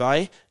Arno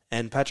Bay.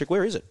 And Patrick,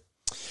 where is it?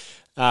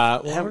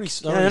 How many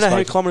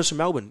kilometres from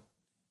Melbourne?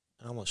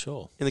 I'm not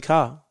sure. In the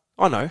car.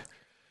 I know.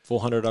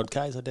 400 odd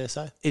Ks, I dare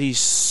say. It is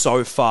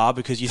so far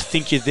because you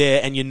think you're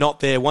there and you're not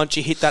there. Once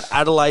you hit that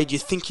Adelaide, you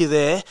think you're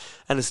there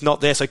and it's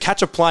not there. So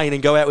catch a plane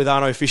and go out with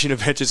Arno Fishing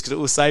Adventures because it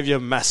will save you a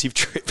massive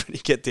trip when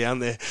you get down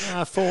there.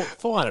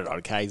 400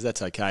 odd Ks,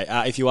 that's okay.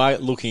 If you are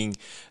looking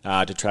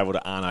to travel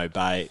to Arno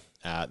Bay,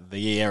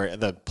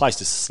 the place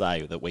to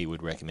stay that we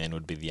would recommend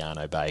would be the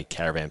Arno Bay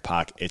Caravan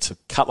Park. It's a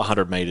couple of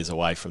 100 metres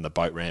away from the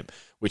boat ramp,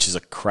 which is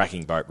a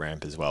cracking boat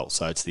ramp as well.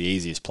 So it's the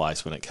easiest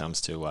place when it comes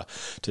to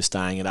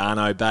staying at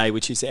Arno Bay,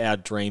 which is our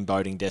dream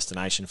boating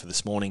destination for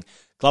this morning.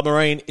 Club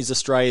Marine is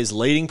Australia's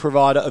leading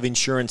provider of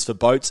insurance for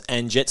boats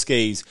and jet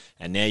skis,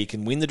 and now you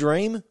can win the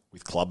dream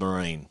with Club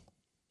Marine.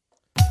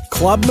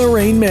 Club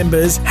Marine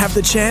members have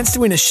the chance to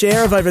win a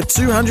share of over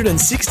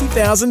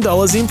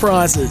 $260,000 in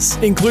prizes,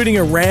 including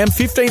a Ram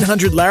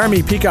 1500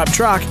 Laramie pickup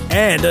truck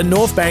and a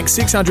North Bank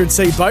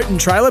 600C boat and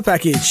trailer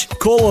package.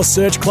 Call or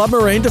search Club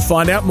Marine to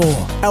find out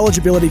more.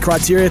 Eligibility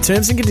criteria,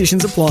 terms and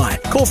conditions apply.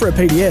 Call for a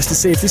PDS to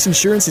see if this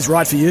insurance is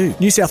right for you.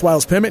 New South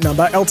Wales permit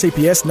number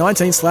LTPS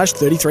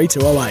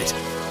 19/33208.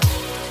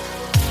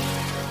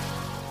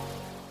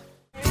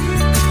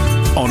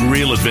 On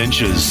Real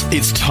Adventures,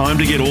 it's time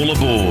to get all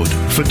aboard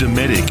for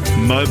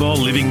Dometic, mobile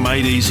living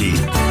made easy.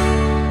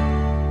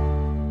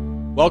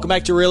 Welcome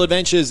back to Real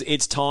Adventures.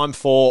 It's time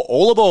for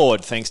All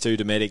Aboard, thanks to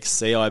Dometic's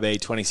CIB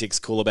 26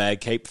 cooler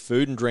bag. Keep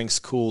food and drinks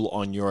cool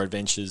on your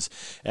adventures.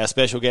 Our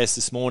special guest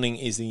this morning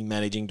is the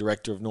Managing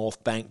Director of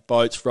North Bank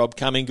Boats, Rob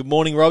Cumming. Good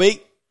morning,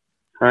 Robbie.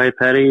 Hey,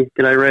 Paddy.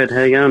 G'day, Red.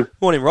 How you going?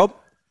 Morning, Rob.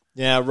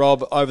 Now,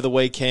 Rob, over the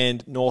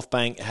weekend, North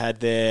Bank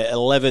had their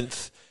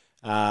 11th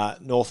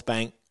North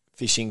Bank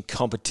fishing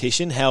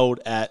competition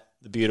held at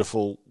the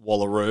beautiful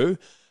Wallaroo.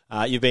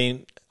 You've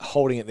been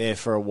holding it there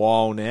for a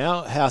while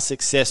now. How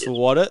successful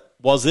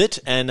was it?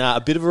 And a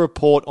bit of a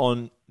report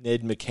on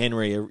Ned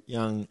McHenry, a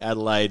young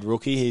Adelaide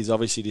rookie. He's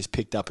obviously just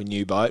picked up a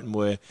new boat, and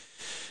we're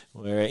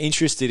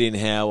interested in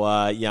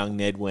how young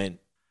Ned went.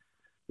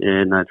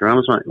 Yeah, no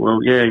dramas, mate. Well,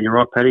 yeah, you're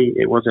right, Paddy.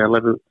 It was our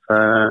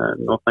 11th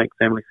North Bank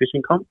Family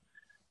Fishing Comp,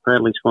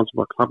 proudly sponsored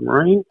by Club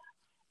Marine,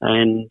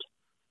 and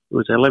it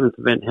was our 11th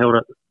event held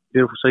at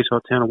beautiful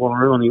seaside town of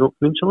Wallaroo on the Yorke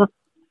Peninsula.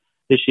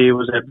 This year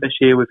was our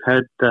best year we've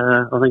had,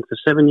 I think, for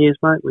 7 years,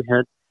 mate. We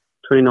had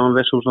 29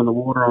 vessels on the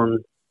water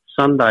on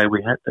Sunday.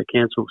 We had to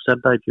cancel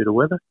Saturday due to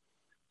weather.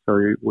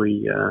 So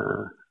we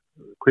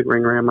quick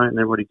ring round, mate, and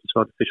everybody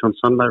decided to fish on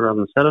Sunday rather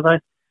than Saturday.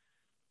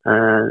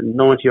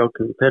 90-odd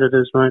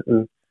competitors, mate,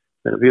 and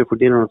had a beautiful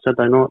dinner on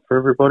Saturday night for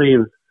everybody,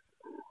 and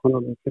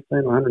 115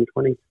 or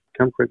 120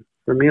 come for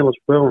a meal as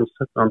well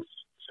on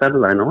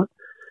Saturday night.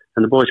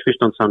 And the boys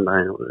fished on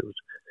Sunday. It was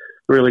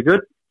really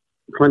good.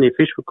 Plenty of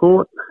fish were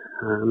caught.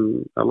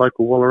 A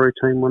local Wallaroo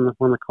team won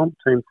the comp,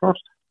 Team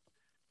Frost.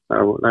 They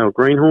were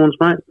greenhorns,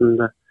 mate, and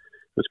it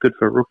was good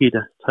for a rookie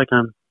to take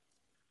home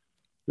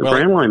the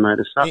Brownlow, mate,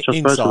 as such, I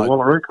suppose, the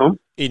Wallaroo comp.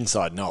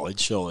 Inside knowledge,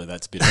 surely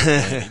that's a bit of an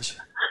advantage.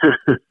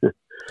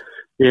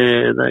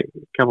 Yeah, a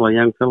couple of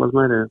young fellas,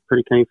 mate, are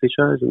pretty keen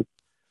fishers, and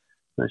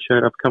they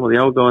showed up a couple of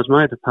the old guys,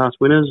 mate, the past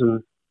winners,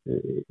 and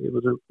it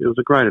was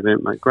a great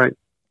event, mate. Great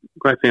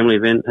family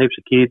event, heaps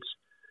of kids.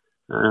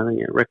 I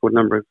think a record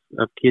number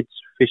of kids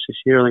fished this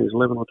year. I think it was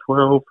 11 or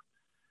 12.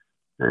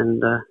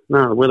 And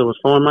no, the weather was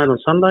fine, mate, on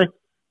Sunday.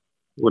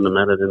 Wouldn't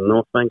have mattered in the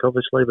North Bank,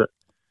 obviously, but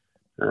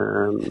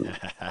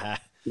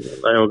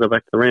they all got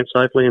back to the ramp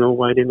safely and all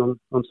weighed in on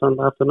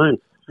Sunday afternoon.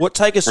 What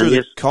take us through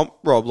the comp,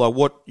 Rob? Like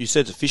what you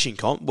said, it's a fishing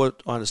comp.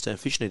 What I understand,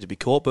 fish need to be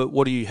caught, but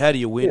how do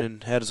you win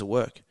and how does it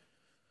work?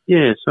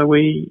 Yeah, so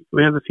we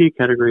have a few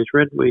categories,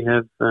 Red. We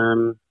have,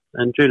 and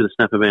due to the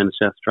snapper ban in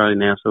South Australia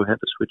now, so we had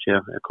to switch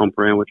our comp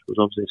around, which was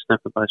obviously a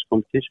snapper-based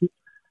competition.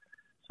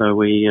 So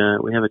we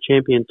have a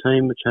champion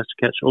team which has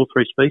to catch all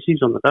three species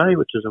on the day,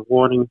 which is a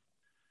whiting,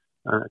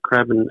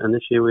 crab, and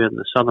this year we had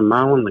the southern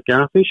marlin, the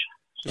garfish.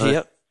 So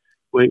yep.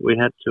 We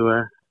had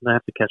to, they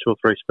have to catch all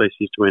three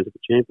species to enter the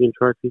champion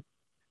trophy.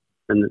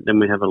 And then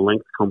we have a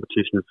length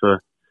competition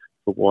for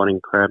whiting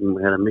crab, and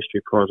we had a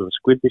mystery prize of a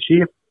squid this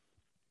year.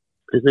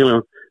 There's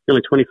nearly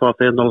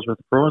 $25,000 worth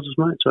of prizes,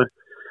 mate. So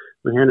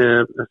we had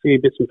a few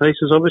bits and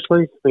pieces,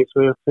 obviously, thanks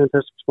to our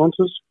fantastic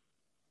sponsors.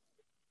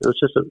 It was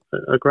just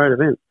a great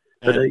event.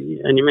 But,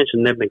 and you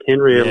mentioned Ned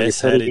McHenry earlier.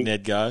 Yes, how did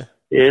Ned go?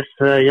 Yes,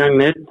 young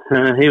Ned.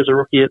 He was a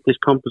rookie at this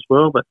comp as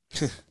well, but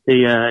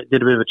he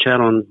did a bit of a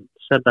chat on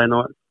Saturday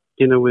night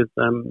dinner with,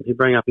 he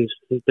brought up his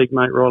big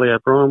mate Riley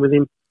O'Brien with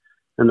him.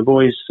 And the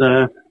boys,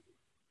 I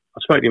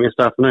spoke to him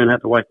yesterday afternoon,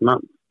 had to wake him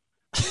up.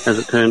 As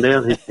it turned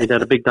out, he'd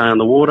had a big day on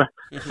the water.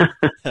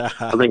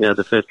 I think they had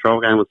the first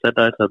trial game on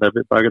Saturday, so they're a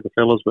bit buggered, the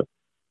fellas. But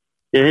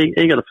yeah,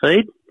 he got a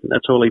feed.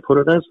 That's all he put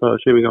it as. So I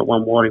assume he got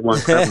one whiting,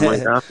 one crab, and one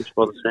garfish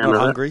by the sound Not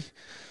of hungry.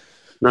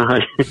 That. No.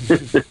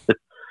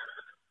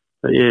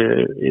 But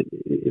yeah,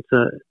 it's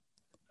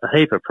a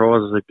heap of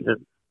prizes.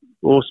 An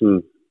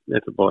awesome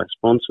effort by our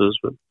sponsors,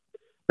 but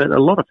a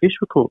lot of fish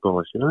were caught,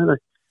 guys. You know,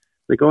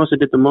 the guys who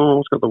did the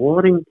miles got the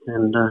whiting,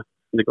 and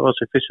the guys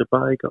who fish the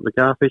bay got the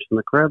garfish and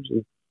the crabs,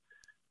 and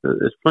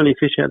there's plenty of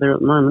fish out there at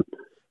the moment.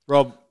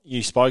 Rob,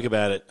 you spoke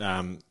about it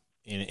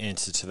in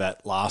answer to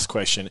that last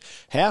question.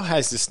 How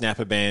has the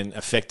snapper ban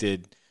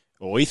affected,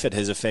 or if it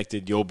has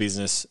affected, your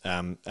business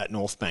at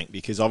North Bank?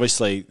 Because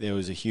obviously there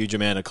was a huge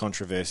amount of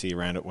controversy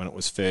around it when it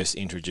was first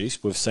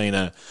introduced. We've seen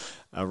a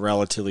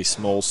relatively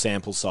small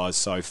sample size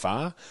so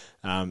far,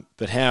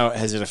 but how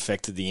has it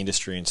affected the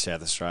industry in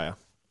South Australia?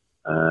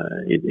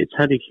 It's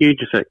had a huge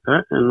effect,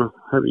 Pat, and I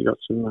hope you got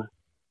some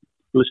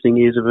listening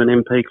ears of an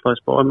MP close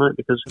by, mate,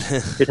 because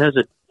it has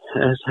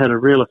had a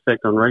real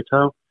effect on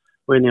retail.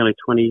 We're nearly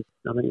 22%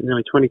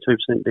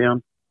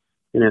 down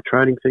in our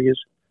trading figures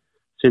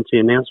since the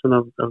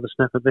announcement of the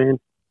snapper ban.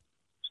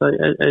 So,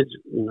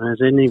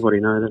 as anybody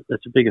knows,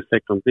 that's a big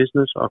effect on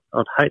business.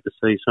 I'd hate to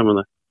see some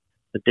of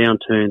the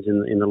downturns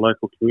in the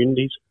local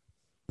communities.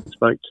 I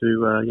spoke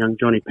to young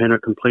Johnny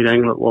Penner, complete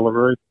angler at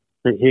Wallaroo.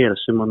 He had a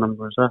similar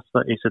number as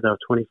us. He said they were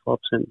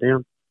 25%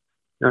 down.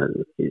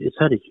 It's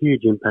had a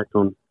huge impact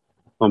on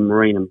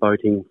marine and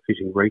boating,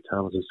 fishing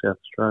retailers in South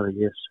Australia,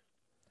 yes.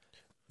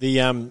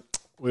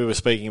 We were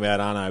speaking about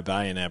Arno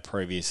Bay in our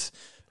previous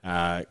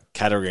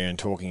category and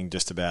talking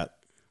just about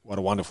what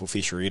a wonderful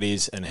fishery it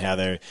is and how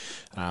there's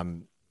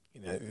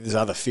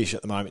other fish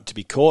at the moment to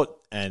be caught,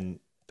 and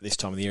this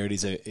time of the year it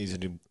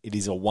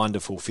is a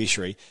wonderful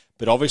fishery.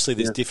 But obviously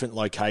there's different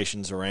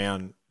locations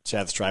around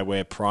South Australia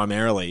where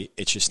primarily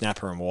it's your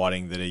snapper and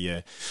whiting that are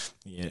your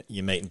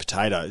meat and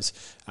potatoes.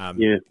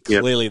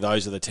 Clearly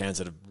those are the towns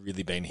that have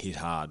really been hit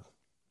hard.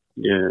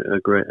 Yeah, I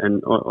agree.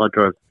 And I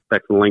drove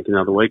back from Lincoln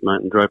the other week,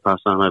 mate, and drove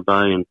past Arno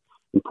Bay and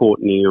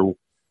Port Neal,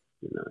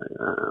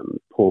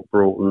 Port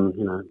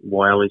Broughton,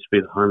 Whale used to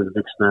be the home of the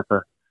big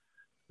snapper.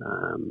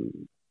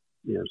 Some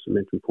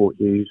mentioned Port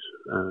Hughes,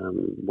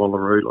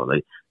 Wallaroo.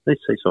 Like these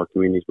seaside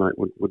communities, mate,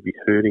 would be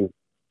hurting,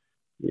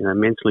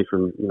 mentally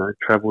from,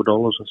 travel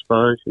dollars, I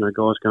suppose.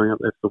 Guys going up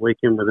there for the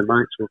weekend with their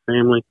mates or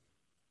family.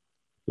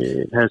 Yeah,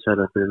 it has had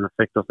a bit of an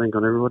effect, I think,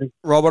 on everybody.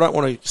 Rob, I don't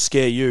want to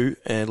scare you,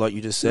 and like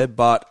you just said,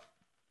 but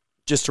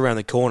just around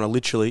the corner,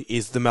 literally,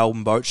 is the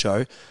Melbourne Boat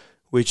Show,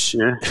 which,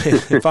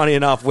 funny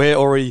enough, Pat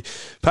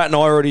and I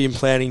are already in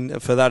planning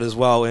for that as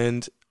well.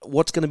 And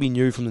what's going to be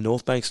new from the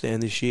North Bank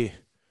stand this year?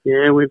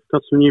 Yeah, we've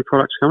got some new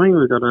products coming.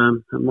 We've got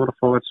a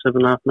modified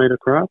 7.5 metre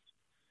craft.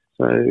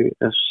 So 6.5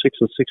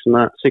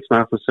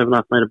 and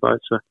 7.5 metre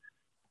boats are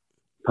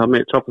at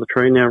the top of the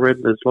tree now, Red.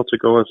 There's lots of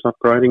guys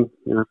upgrading,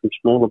 from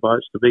smaller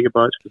boats to bigger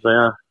boats because they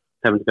are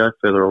having to go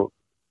further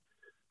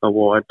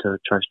wide to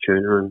chase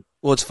tuna and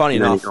it's funny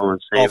enough,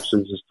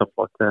 Samsons and stuff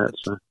like that.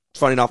 So.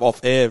 Funny enough,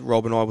 off air,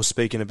 Rob and I were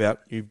speaking about,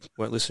 you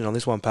weren't listening on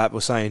this one, Pat, we're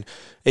saying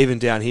even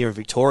down here in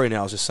Victoria now,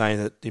 I was just saying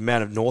that the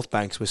amount of North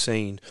Banks we're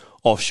seeing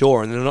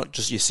offshore, and they're not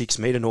just your 6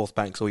 metre North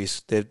Banks or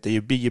they're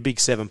your big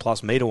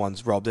 7+ metre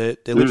ones, Rob. They're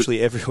literally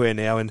everywhere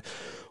now, and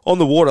on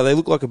the water they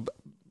look like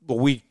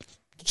we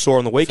saw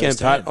on the weekend,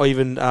 Pat, or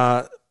even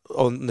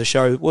on the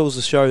show. What was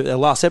the show? Our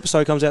last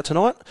episode comes out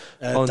tonight.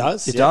 It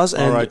does. It does.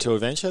 On Road to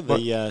Adventure,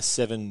 the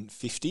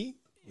 750.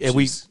 Yeah,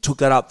 we took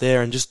that up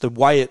there, and just the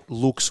way it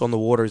looks on the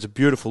water is a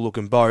beautiful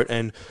looking boat.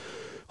 And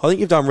I think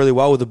you've done really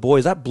well with the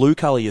boys. That blue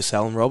colour you're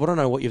selling, Rob, I don't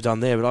know what you've done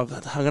there, but I'm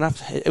gonna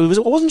have to, I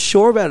wasn't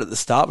sure about it at the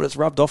start, but it's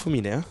rubbed off on me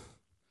now.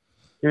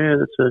 Yeah,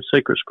 that's a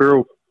secret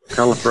squirrel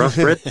colour for us,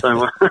 Red.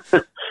 So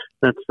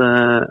that's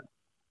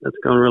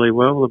gone really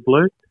well, the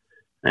blue.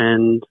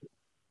 And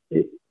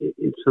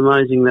it's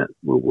amazing that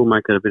we'll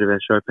make it a bit of our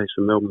showpiece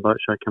for Melbourne Boat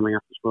Show coming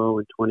up as well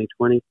in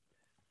 2020.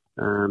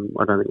 I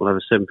don't think we'll have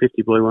a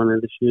 750 blue one there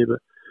this year,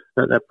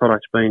 but that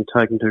product's been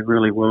taken to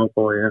really well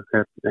by our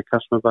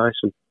customer base,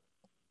 and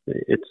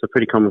it's a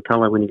pretty common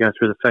colour when you go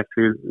through the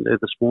factory there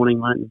this morning,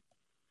 mate. And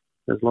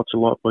there's lots of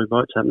light blue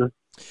boats happening.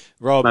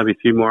 Rob, maybe a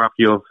few more after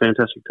your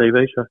fantastic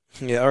TV show.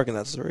 Yeah, I reckon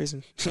that's the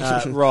reason.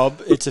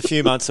 Rob, it's a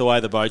few months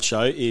away. The boat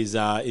show is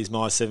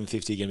my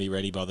 750 going to be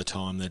ready by the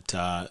time that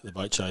the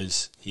boat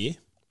show's here?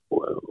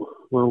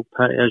 Well,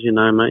 Pat, as you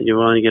know, mate, you're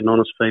only getting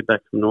honest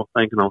feedback from North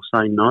Bank, and I'll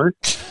say no.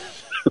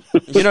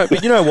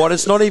 But you know what?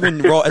 It's not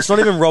even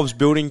Rob's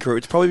building crew.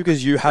 It's probably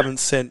because you haven't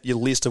sent your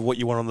list of what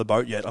you want on the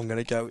boat yet. I'm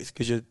going to go with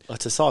because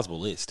it's a sizable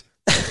list.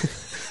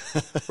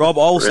 Rob,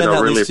 I will send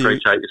that list to you. I really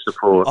appreciate your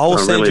support. I will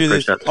send you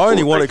this. I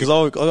only want it because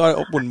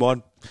I wouldn't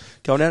mind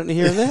going out in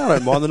here and there. I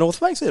don't mind the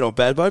North Banks. They're not a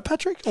bad boat,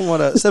 Patrick. I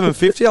want a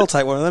 750. I'll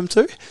take one of them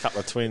too.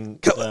 Couple of twin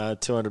 200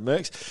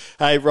 Mercs.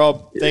 Hey,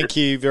 Rob, thank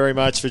you very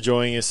much for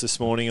joining us this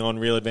morning on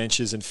Real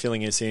Adventures and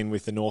filling us in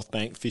with the North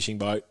Bank Fishing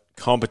Boat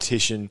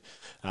Competition.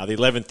 The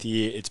 11th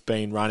year it's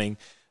been running.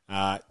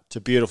 It's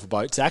a beautiful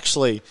boat. It's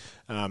actually,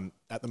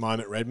 at the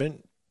moment,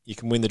 Redmond, you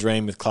can win the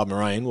dream with Club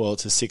Marine. Well,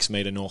 it's a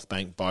 6-metre North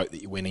Bank boat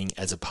that you're winning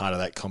as a part of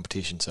that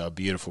competition. So a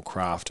beautiful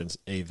craft and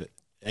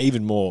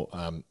even more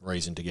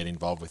reason to get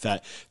involved with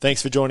that.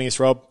 Thanks for joining us,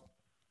 Rob.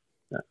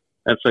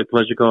 Absolute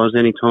pleasure, guys.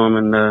 Anytime,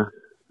 and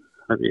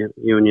hope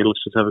you and your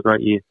listeners have a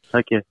great year.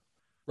 Take care.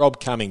 Rob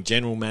Cumming,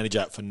 General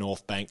Manager for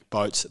North Bank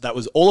Boats. That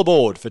was all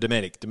aboard for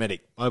Dometic. Dometic,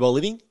 mobile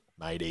living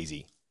made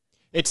easy.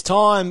 It's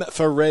time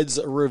for Red's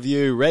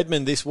Review.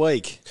 Redmond this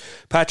week.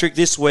 Patrick,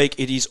 this week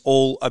it is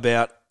all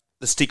about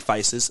the stick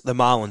faces, the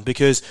marlin,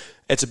 because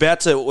it's about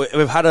to.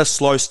 We've had a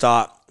slow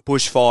start,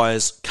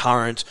 bushfires,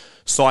 current,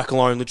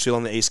 cyclone literally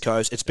on the East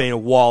Coast. It's been a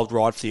wild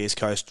ride for the East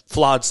Coast.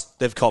 Floods,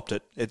 they've copped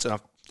it. It's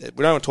enough. We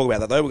don't want to talk about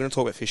that though. We're going to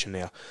talk about fishing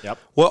now. Yep.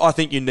 What I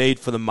think you need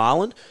for the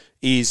marlin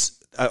is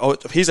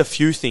here's a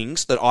few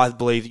things that I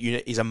believe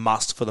is a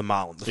must for the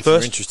marlin. If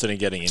you're interested in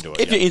getting into it.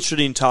 If you're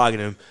interested in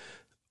targeting them.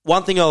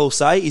 One thing I will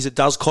say is it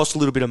does cost a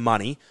little bit of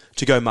money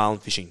to go marlin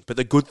fishing, but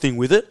the good thing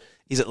with it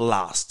is it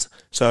lasts.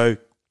 So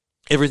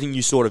everything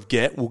you sort of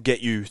get will get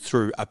you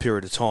through a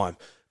period of time.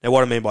 Now,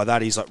 what I mean by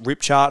that is like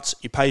rip charts,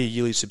 you pay your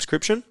yearly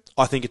subscription.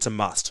 I think it's a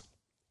must.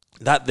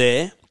 That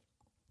there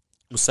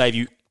will save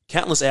you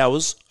countless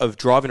hours of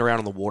driving around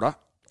on the water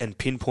and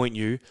pinpoint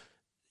you.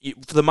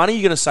 For the money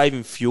you're going to save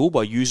in fuel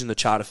by using the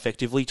chart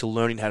effectively to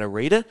learning how to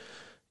read it,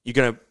 you're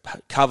going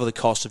to cover the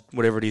cost of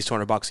whatever it is,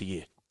 $200 a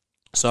year.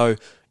 So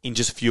in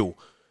just fuel.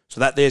 So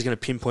that there is going to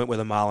pinpoint where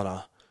the marlin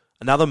are.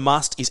 Another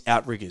must is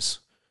outriggers.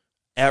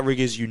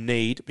 Outriggers you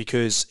need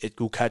because it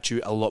will catch you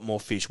a lot more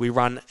fish. We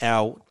run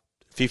our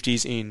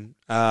 50s in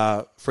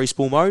free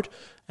spool mode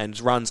and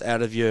it runs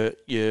out of your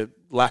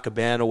lacquer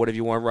band or whatever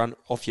you want to run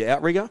off your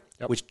outrigger,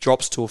 which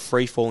drops to a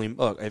free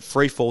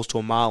falls to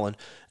a marlin,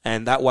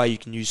 and that way you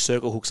can use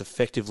circle hooks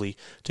effectively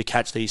to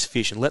catch these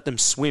fish and let them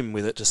swim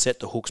with it to set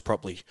the hooks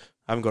properly.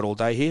 I haven't got all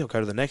day here. I'll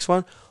go to the next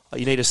one.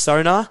 You need a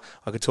sonar.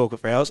 I could talk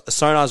for hours. A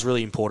sonar is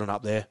really important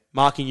up there.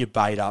 Marking your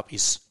bait up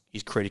is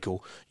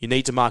critical. You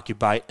need to mark your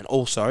bait, and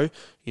also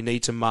you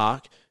need to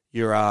mark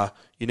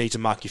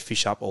your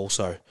fish up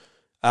also.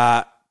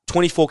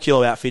 24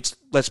 kilo outfits.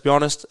 Let's be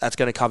honest, that's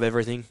going to cover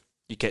everything.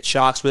 You get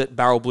sharks with it,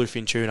 barrel,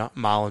 bluefin tuna,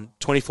 marlin.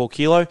 24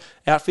 kilo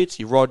outfits.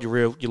 Your rod, your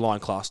reel, your line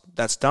class.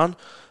 That's done.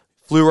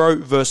 Fluoro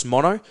versus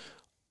mono.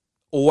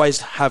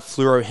 Always have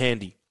fluoro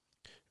handy.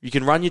 You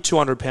can run your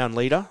 200-pound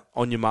leader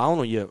on your marlin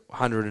or your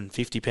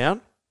 150-pound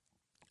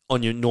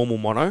on your normal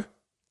mono,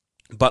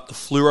 but the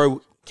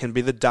fluoro can be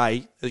the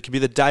day. It can be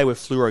the day where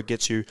fluoro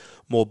gets you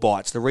more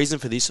bites. The reason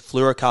for this,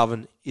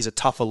 fluorocarbon is a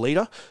tougher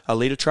leader, a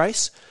leader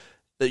trace,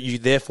 that you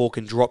therefore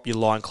can drop your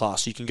line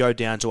class. You can go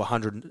down to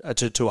 100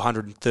 to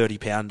 130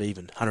 pound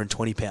even,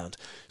 120 pound.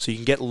 So you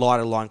can get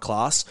lighter line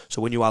class.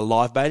 So when you are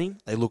live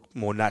baiting, they look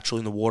more natural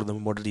in the water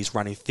than what it is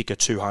running thicker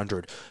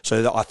 200.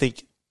 So I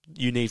think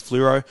you need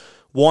fluoro.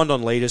 Wind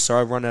on leaders,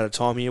 sorry, I've run out of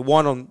time here.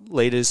 Wind on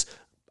leaders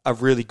are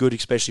really good,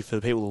 especially for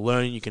the people who are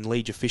learning. You can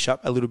lead your fish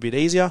up a little bit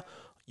easier.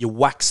 Your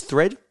wax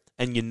thread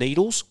and your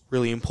needles,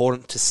 really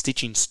important to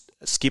stitching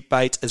skip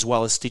baits as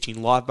well as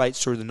stitching live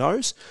baits through the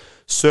nose.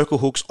 Circle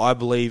hooks, I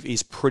believe,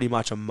 is pretty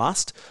much a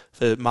must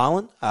for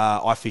marlin.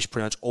 I fish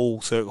pretty much all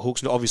circle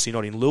hooks, obviously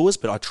not in lures,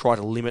 but I try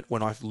to limit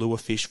when I lure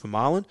fish for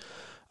marlin.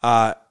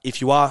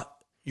 If you're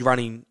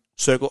running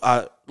circle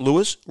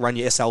lures, run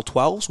your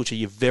SL12s, which are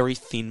your very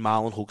thin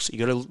marlin hooks. You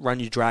got to run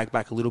your drag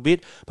back a little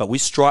bit, but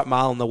with striped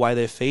marlin the way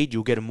they feed,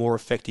 you'll get a more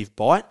effective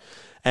bite.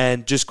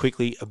 And just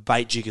quickly, a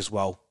bait jig as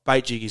well.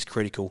 Bait jig is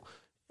critical.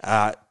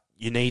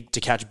 You need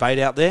to catch bait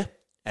out there,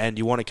 and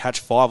you want to catch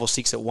 5 or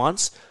 6 at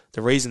once.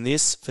 The reason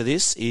for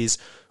this is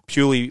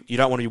purely you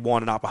don't want to be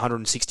winding up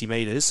 160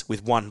 metres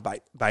with one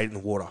bait in the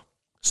water.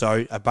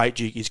 So a bait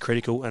jig is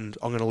critical, and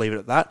I'm going to leave it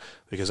at that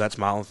because that's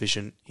marlin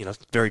fishing in a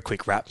very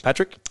quick wrap.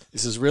 Patrick?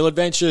 This is Real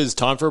Adventures.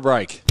 Time for a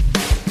break.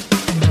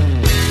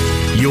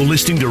 You're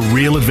listening to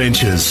Real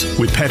Adventures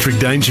with Patrick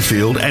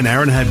Dangerfield and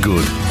Aaron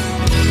Habgood.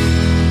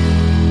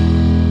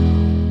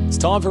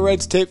 time for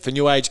Red's tip for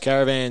New Age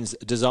Caravans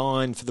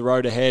designed for the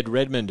road ahead.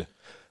 Redmond.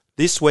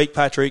 This week,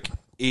 Patrick,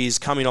 is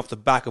coming off the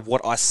back of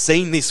what I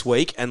seen this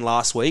week and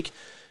last week.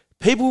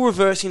 People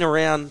reversing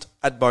around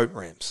at boat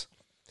ramps.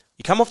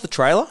 You come off the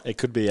trailer. It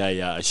could be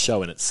a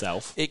show in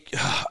itself.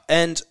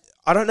 And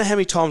I don't know how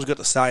many times I've got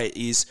to say it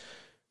is,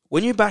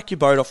 when you back your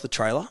boat off the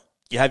trailer,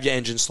 you have your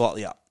engine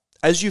slightly up.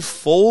 As you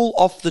fall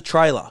off the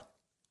trailer, are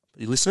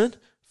you listening?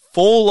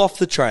 Fall off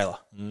the trailer.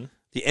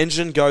 The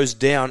engine goes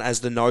down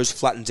as the nose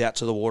flattens out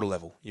to the water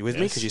level. You with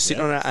me? Because you're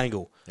sitting on an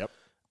angle. Yep.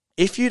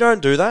 If you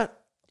don't do that,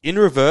 in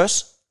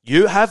reverse,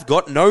 you have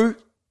got no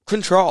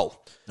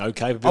control. No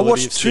capability I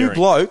watched of steering. two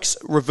blokes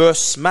reverse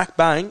smack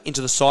bang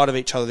into the side of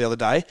each other the other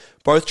day,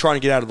 both trying to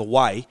get out of the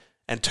way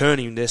and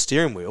turning their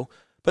steering wheel,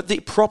 but the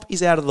prop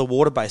is out of the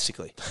water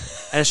basically.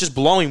 And it's just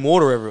blowing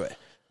water everywhere.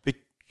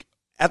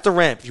 At the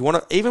ramp, if you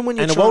want to, even when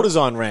you're a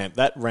well-designed ramp,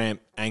 that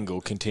ramp angle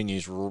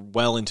continues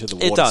well into the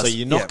water. It does, so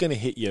you're not going to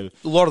hit your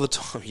a lot of the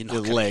time you're not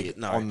your gonna leg hit,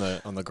 no. on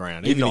the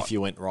ground, You're even not. if you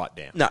went right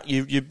down. No,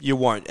 you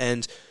won't.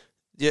 And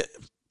yeah,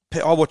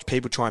 I watch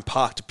people try and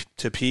park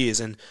to piers,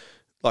 and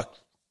like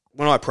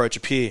when I approach a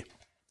pier,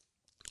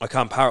 I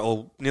come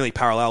nearly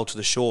parallel to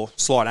the shore,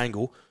 slight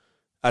angle.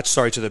 To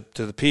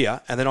the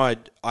pier, and then I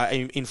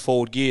in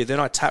forward gear. Then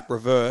I tap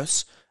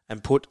reverse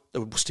and put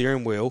the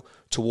steering wheel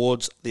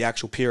towards the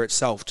actual pier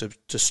itself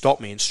to stop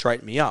me and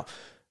straighten me up.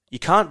 You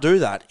can't do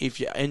that if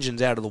your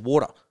engine's out of the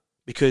water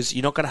because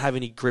you're not going to have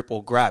any grip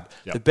or grab.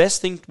 Yep. The best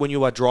thing when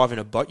you are driving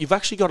a boat, you've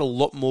actually got a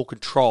lot more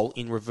control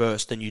in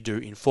reverse than you do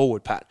in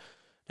forward, Pat.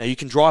 Now, you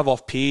can drive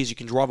off piers, you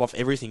can drive off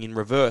everything in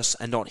reverse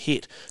and not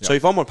hit. Yep. So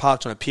if I'm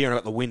parked on a pier and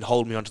I've got the wind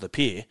holding me onto the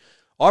pier,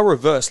 I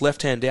reverse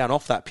left hand down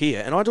off that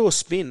pier and I do a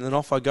spin and then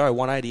off I go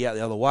 180 out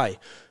the other way.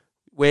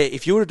 Where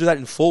if you were to do that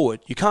in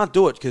forward, you can't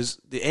do it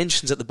because the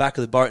engine's at the back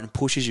of the boat and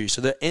pushes you.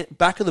 So the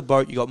back of the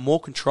boat, you got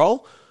more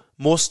control,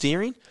 more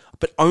steering,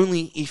 but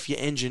only if your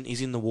engine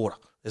is in the water.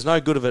 There's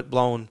no good of it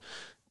blowing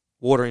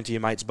water into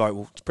your mate's boat.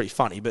 Well, it's pretty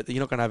funny, but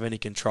you're not going to have any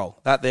control.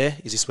 That there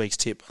is this week's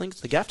tip. I think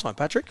it's the gaff time,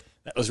 Patrick.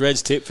 That was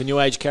Red's tip for New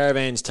Age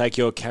Caravans. Take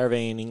your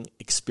caravanning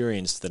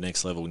experience to the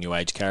next level. New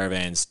Age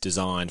Caravans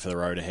designed for the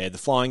road ahead. The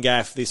flying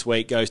gaff this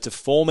week goes to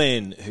 4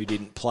 men who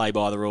didn't play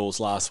by the rules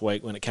last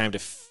week when it came to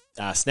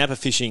snapper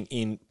fishing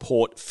in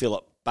Port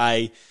Phillip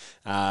Bay.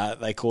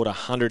 They caught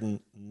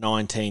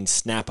 119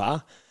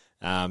 snapper,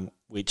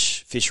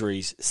 which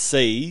fisheries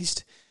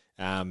seized.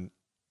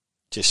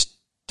 Just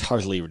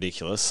totally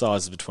ridiculous.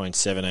 Sizes between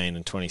 17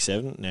 and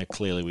 27. Now,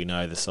 clearly we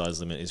know the size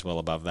limit is well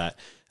above that.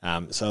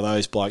 So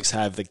those blokes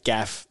have the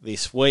gaff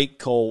this week.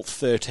 Call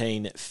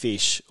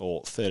 13FISH or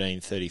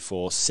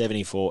 1334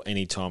 74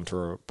 anytime to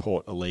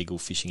report illegal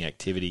fishing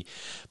activity.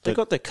 They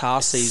got their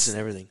car seized and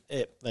everything.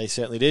 Yeah, they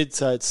certainly did.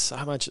 So it's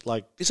so much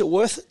like... Is it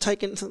worth it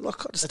taking...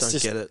 Like, I just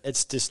don't get it.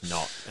 It's just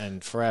not.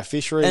 And for our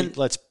fishery,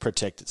 let's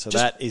protect it. So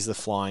that is the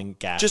flying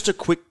gaff. Just a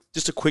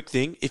quick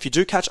thing. If you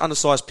do catch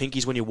undersized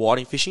pinkies when you're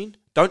whiting fishing,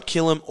 don't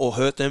kill them or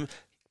hurt them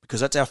because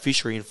that's our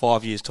fishery in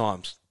 5 years'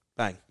 time.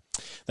 Bang.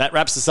 That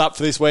wraps us up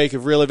for this week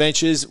of Real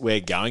Adventures. We're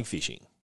going fishing.